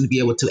a person to be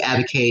able to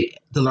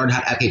learn how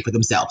to advocate for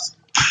themselves.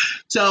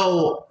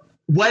 So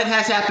what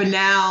has happened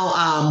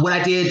now, what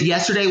I did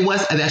yesterday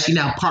was I've actually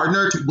now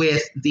partnered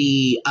with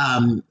a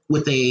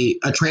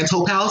Trans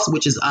Hope House,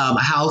 which is a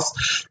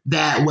house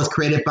that was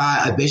created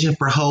by A Vision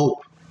for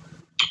Hope,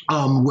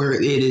 where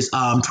it is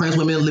trans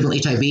women living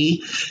with HIV.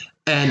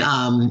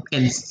 And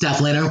in South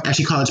Atlanta,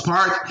 actually College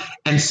Park.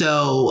 And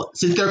so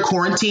since they're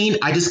quarantined,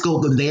 I just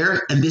go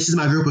there. And this is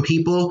my group of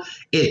people.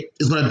 It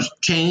is going to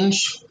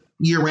change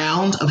year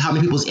round of how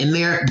many people's in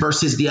there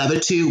versus the other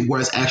two where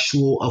it's a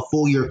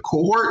full year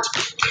cohort.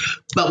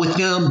 But with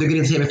them, they're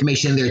getting the same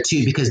information in there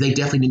too, because they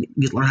definitely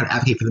need to learn how to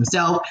advocate for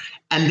themselves.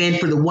 And then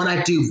for the one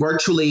I do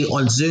virtually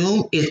on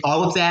Zoom is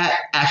all of that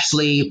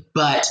actually,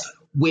 but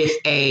with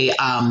a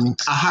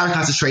higher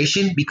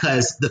concentration,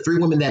 because the 3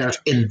 women that are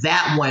in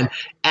that one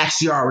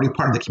actually are already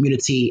part of the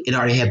community and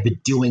already have been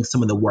doing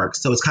some of the work.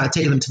 So it's kind of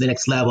taking them to the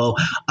next level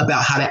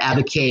about how to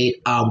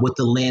advocate with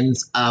the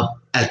lens of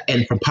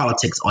and from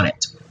politics on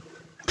it.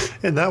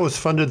 And that was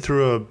funded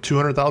through a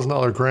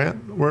 $200,000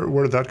 grant.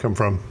 Where did that come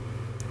from?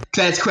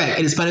 That's correct.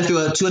 It is funded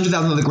through a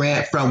 $200,000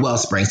 grant from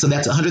Wellspring. So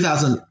that's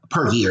 $100,000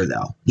 per year,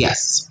 though.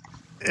 Yes.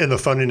 And the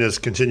funding is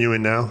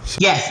continuing now?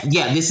 Yes.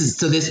 Yeah.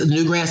 This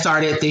new grant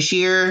started this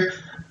year.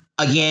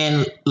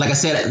 Again, like I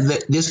said,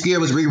 this year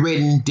was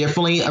rewritten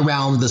differently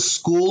around the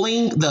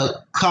schooling,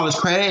 the college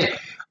credit.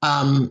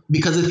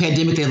 Because of the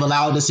pandemic, they've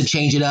allowed us to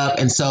change it up.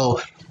 And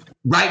so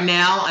right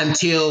now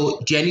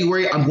until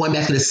January, I'm going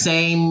back to the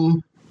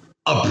same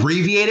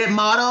abbreviated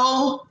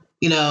model,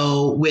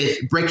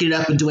 with breaking it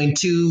up and doing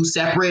 2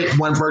 separate,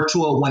 1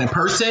 virtual, 1 in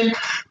person.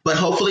 But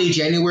hopefully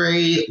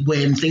January,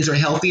 when things are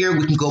healthier,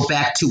 we can go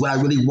back to what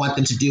I really want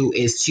them to do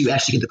is to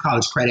actually get the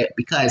college credit,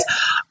 because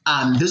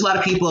there's a lot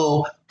of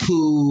people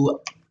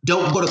who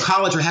don't go to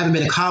college or haven't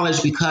been to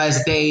college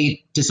because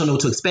they just don't know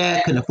what to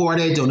expect, couldn't afford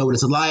it, don't know what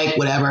it's like,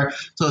 whatever.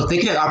 So if they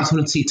get an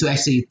opportunity to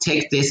actually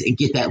take this and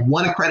get that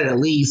 1 credit at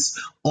least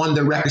on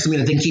the record, something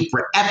that they can keep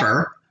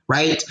forever,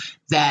 right?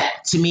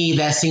 That to me,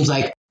 that seems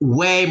like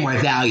way more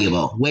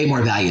valuable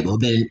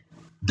than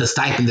the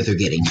stipend that they're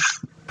getting.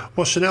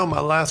 Well, Chanel, my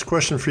last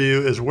question for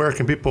you is, where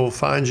can people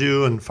find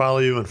you and follow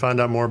you and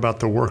find out more about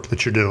the work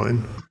that you're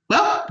doing?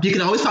 Well, you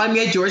can always find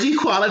me at Georgia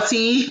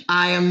Equality.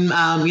 I am,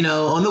 on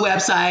the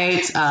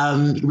website,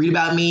 read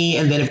about me,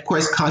 and then of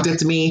course,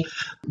 contact me.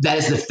 That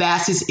is the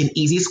fastest and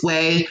easiest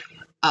way.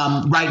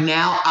 Right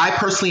now, I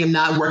personally am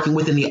not working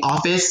within the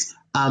office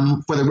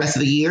for the rest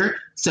of the year.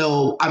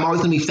 So I'm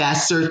always going to be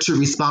faster to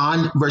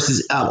respond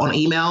versus on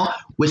email,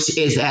 which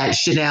is at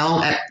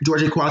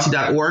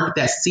Chanel@georgiaequality.org.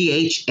 That's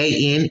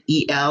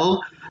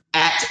CHANEL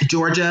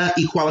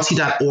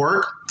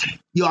 @georgiaequality.org.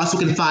 You also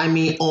can find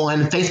me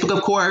on Facebook,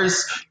 of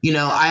course.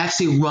 I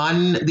actually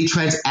run the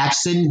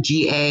Transaction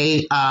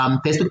GA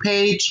Facebook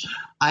page.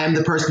 I am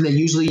the person that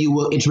usually you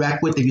will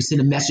interact with if you send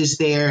a message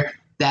there.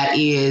 That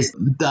is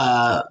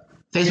the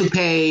Facebook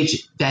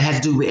page that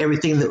has to do with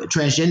everything that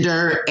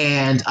transgender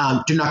and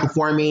gender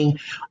nonconforming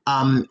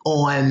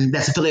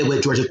that's affiliated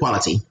with Georgia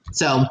Equality.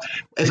 So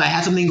if I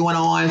have something going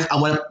on, I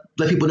want to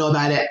let people know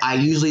about it, I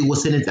usually will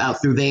send it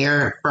out through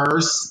there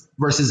first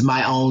versus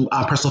my own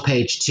personal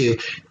page too.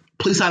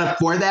 Please sign up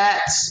for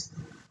that.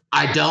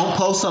 I don't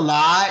post a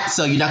lot,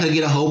 so you're not going to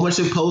get a whole bunch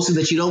of postings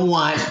that you don't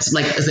want.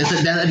 Like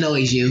that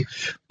annoys you.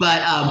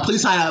 But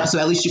please sign up so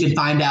at least you can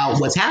find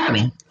out what's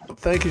happening.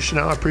 Thank you,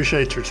 Chanel. I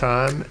appreciate your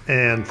time.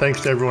 And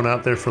thanks to everyone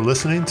out there for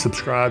listening.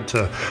 Subscribe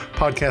to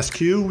Podcast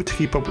Q to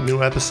keep up with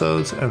new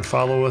episodes, and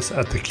follow us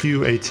at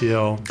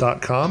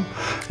theqatl.com.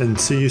 And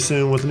see you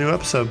soon with a new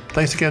episode.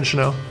 Thanks again,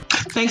 Chanel.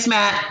 Thanks,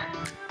 Matt.